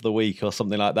hero of the week or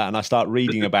something like that, and I start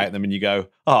reading about them, and you go,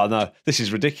 oh, no, this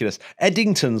is ridiculous.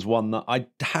 Eddington's one that I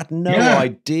had no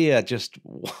idea just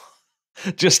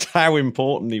how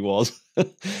important he was.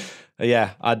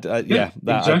 Exactly.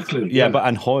 But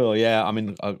and Hoyle, I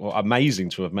mean, amazing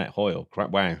to have met Hoyle.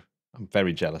 Wow, I'm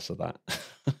very jealous of that.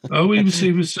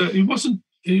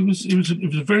 He was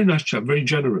a very nice chap, very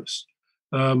generous.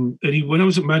 And when I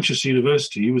was at Manchester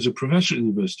University, he was a professor at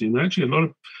university, and actually a lot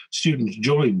of students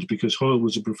joined because Hoyle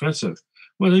was a professor.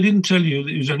 Well, they didn't tell you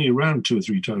that he was only around 2 or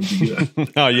 3 times a year.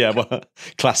 Oh yeah, well,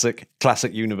 classic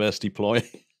university ploy.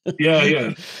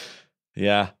 Yeah.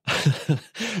 Yeah.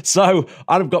 So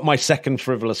I've got my second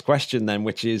frivolous question then,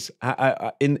 which is,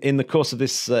 in the course of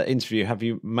this interview, have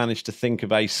you managed to think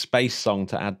of a space song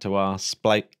to add to our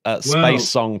space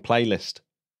song playlist?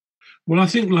 Well, I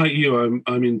think like you,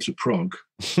 I'm into prog,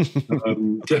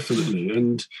 definitely,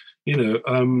 and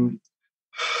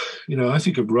I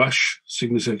think of Rush,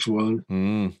 Cygnus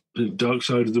X1, Dark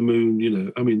Side of the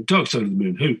Moon. Dark Side of the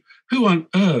Moon. Who on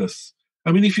earth?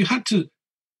 I mean, if you had to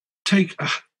take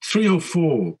 3 or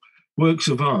 4 works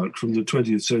of art from the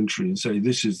 20th century and say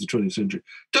this is the 20th century,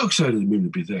 Dark Side of the Moon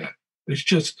would be there. It's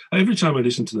just every time I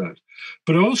listen to that.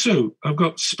 But also, I've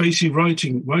got spacey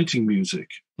writing music,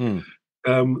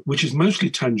 which is mostly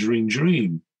Tangerine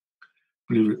Dream,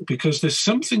 because there's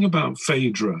something about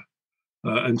Phaedra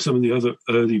and some of the other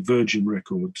early Virgin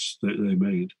records that they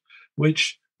made,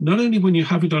 which not only when you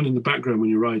have it on in the background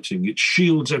when you're writing, it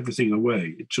shields everything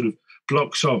away. It sort of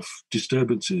blocks off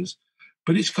disturbances.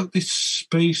 But it's got this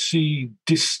spacey,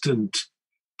 distant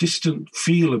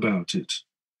feel about it,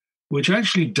 which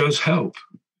actually does help.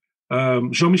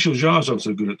 Jean-Michel Jarre's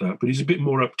also good at that, but he's a bit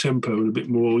more up-tempo and a bit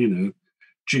more,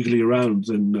 jiggly around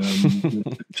than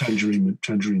Tangerine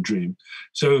Dream.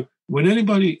 So when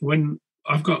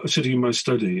I've got sitting in my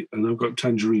study and I've got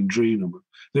Tangerine Dream on,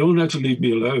 they all know to leave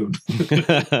me alone.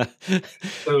 I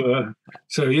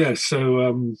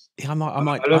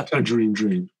love Tangerine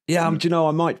Dream. Yeah, do you know,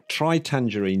 I might try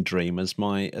Tangerine Dream as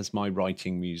my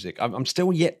writing music. I'm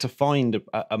still yet to find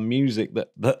a music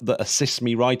that assists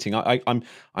me writing. I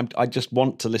just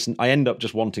want to listen. I end up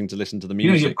just wanting to listen to the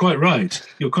music. Yeah, you're quite right.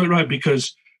 You're quite right,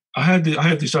 because I had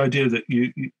this idea that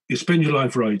you spend your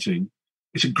life writing.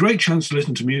 It's a great chance to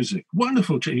listen to music.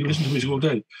 Wonderful, you listen to music all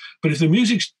day. But if the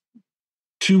music's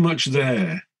too much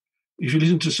there, if you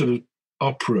listen to sort of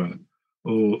opera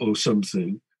or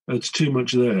something, it's too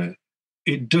much there.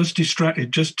 It does distract.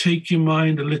 It just take your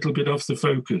mind a little bit off the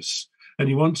focus, and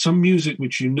you want some music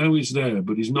which is there,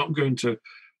 but is not going to.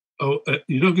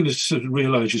 You're not going to sort of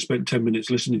realize you spent 10 minutes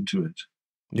listening to it.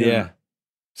 Yeah.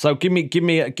 So give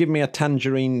me a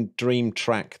Tangerine Dream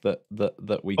track that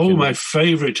we. Oh, my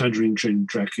favourite Tangerine Dream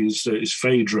track is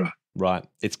Phaedra. Right,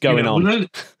 it's going on.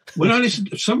 When I listen,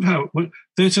 somehow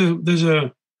there's a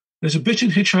bit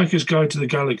in Hitchhiker's Guide to the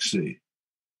Galaxy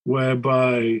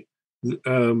whereby.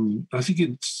 I think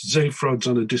it's Zaphrod's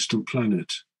on a distant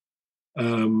planet,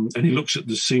 and he looks at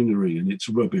the scenery and it's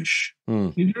rubbish.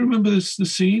 You remember the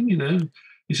scene?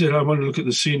 He said, "I want to look at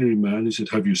the scenery, man." He said,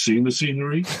 "Have you seen the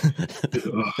scenery?"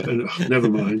 Never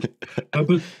mind.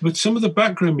 But some of the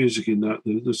background music in that,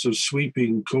 the sort of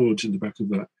sweeping chords in the back of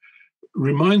that,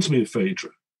 reminds me of Phaedra.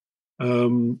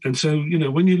 And so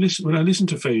when I listen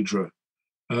to Phaedra,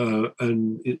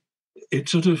 and it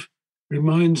sort of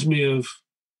reminds me of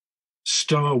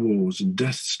Star Wars and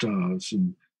Death Stars,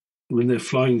 and when they're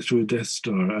flying through a Death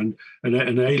Star and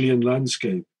an alien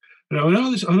landscape. Now, I know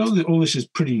that all this is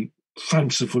pretty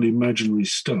fanciful, imaginary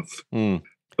stuff,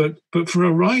 but for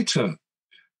a writer,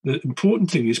 the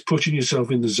important thing is putting yourself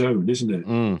in the zone, isn't it?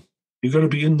 You've got to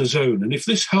be in the zone, and if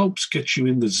this helps get you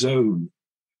in the zone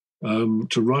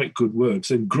to write good words,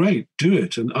 then great, do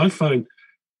it. And I find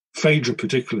Phaedra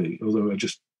particularly, although I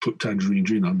just put Tangerine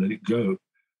Dream on, let it go,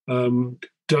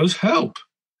 does help.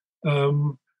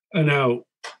 And now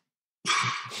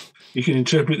you can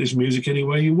interpret this music any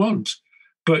way you want,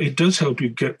 but it does help you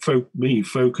get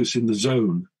focus in the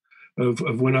zone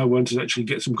of when I want to actually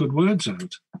get some good words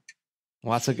out.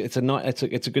 Well, it's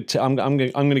a good tip. I'm going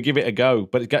to give it a go,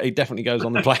 but it definitely goes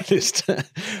on the playlist.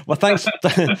 Well,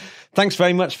 thanks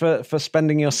very much for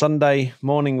spending your Sunday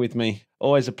morning with me.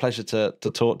 Always a pleasure to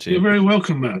talk to you. You're very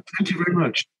welcome, Matt. Thank you very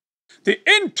much. The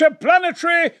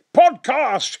Interplanetary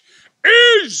Podcast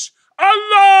is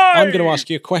alive! I'm going to ask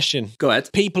you a question. Go ahead.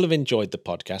 People have enjoyed the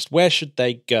podcast. Where should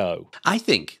they go? I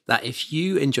think that if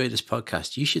you enjoy this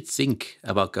podcast, you should think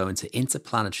about going to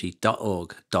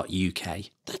interplanetary.org.uk.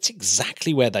 That's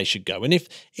exactly where they should go. And if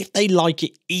they like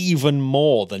it even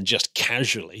more than just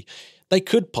casually, they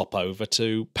could pop over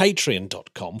to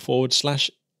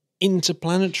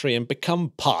patreon.com/interplanetary and become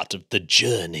part of the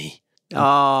journey.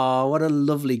 Oh, what a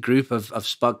lovely group of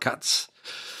Spodcats.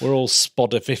 We're all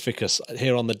spodificus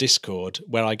here on the Discord,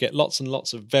 where I get lots and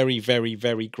lots of very, very,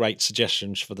 very great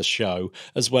suggestions for the show,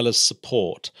 as well as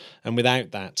support. And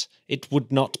without that, it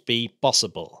would not be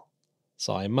possible.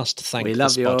 So I must thank the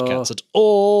Spodcats at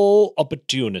all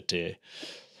opportunity.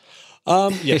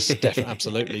 Yes, definitely,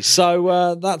 absolutely.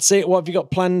 So that's it. What have you got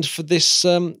planned for this?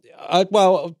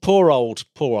 Well, poor old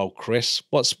Chris.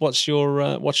 What's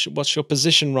your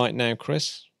position right now,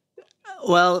 Chris?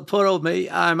 Well, poor old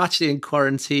me. I'm actually in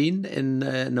quarantine in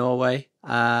Norway.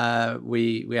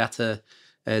 We had to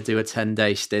do a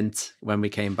 10-day stint when we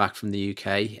came back from the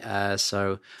UK.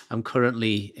 So I'm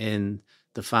currently in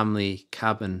the family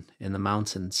cabin in the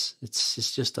mountains.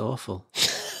 It's just awful.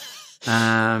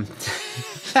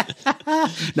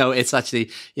 No, it's actually,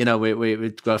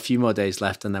 we've got a few more days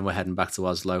left and then we're heading back to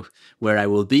Oslo, where I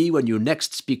will be when you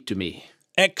next speak to me.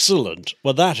 Excellent.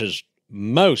 Well, that is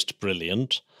most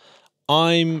brilliant.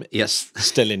 I'm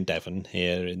still in Devon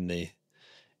here in the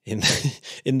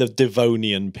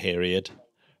Devonian period,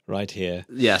 right here.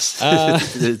 Yes,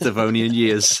 the Devonian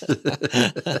years.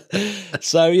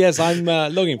 So yes, I'm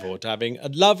looking forward to having a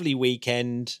lovely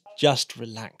weekend, just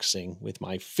relaxing with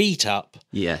my feet up.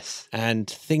 Yes, and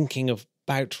thinking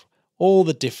about all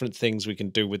the different things we can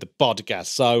do with the podcast.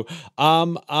 So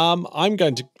I'm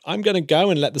going to go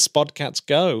and let the Spodcats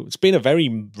go. It's been a very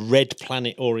Red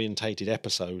Planet orientated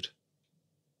episode.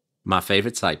 My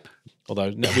favourite type.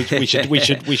 Although no, we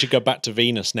should go back to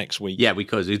Venus next week. Yeah,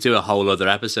 because we do a whole other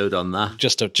episode on that.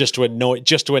 Just to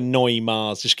annoy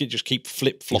Mars. Just keep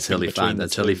flip flopping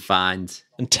until he finds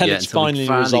it's finally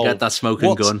resolved. Get that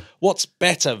smoking gun. What's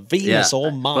better, Venus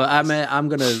or Mars? But I'm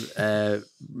gonna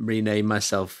rename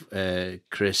myself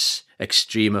Chris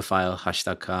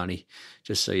Extremophile #Carney,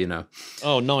 just so you know.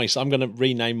 Oh, nice. I'm gonna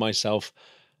rename myself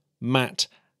Matt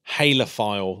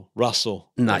Halophile Russell.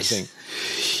 Nice. I think.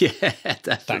 Yeah,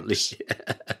 definitely.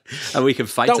 And we can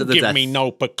fight to the death. Don't give me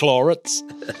no perchlorate.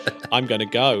 I'm going to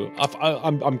go.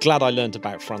 I'm glad I learned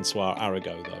about Francois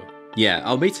Arago, though. Yeah,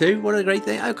 oh, me too. What a great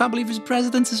thing. I can't believe he's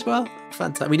president as well.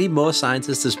 Fantastic. We need more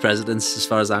scientists as presidents, as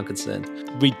far as I'm concerned.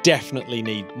 We definitely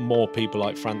need more people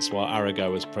like Francois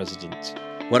Arago as presidents.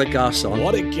 What a garçon.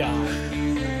 What a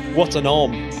guy. What an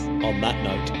homme on that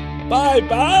note. Bye,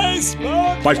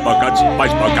 Spud. Bye, Spud. Bye, Spud. Bye,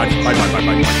 bye, bye, bye,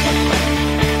 bye.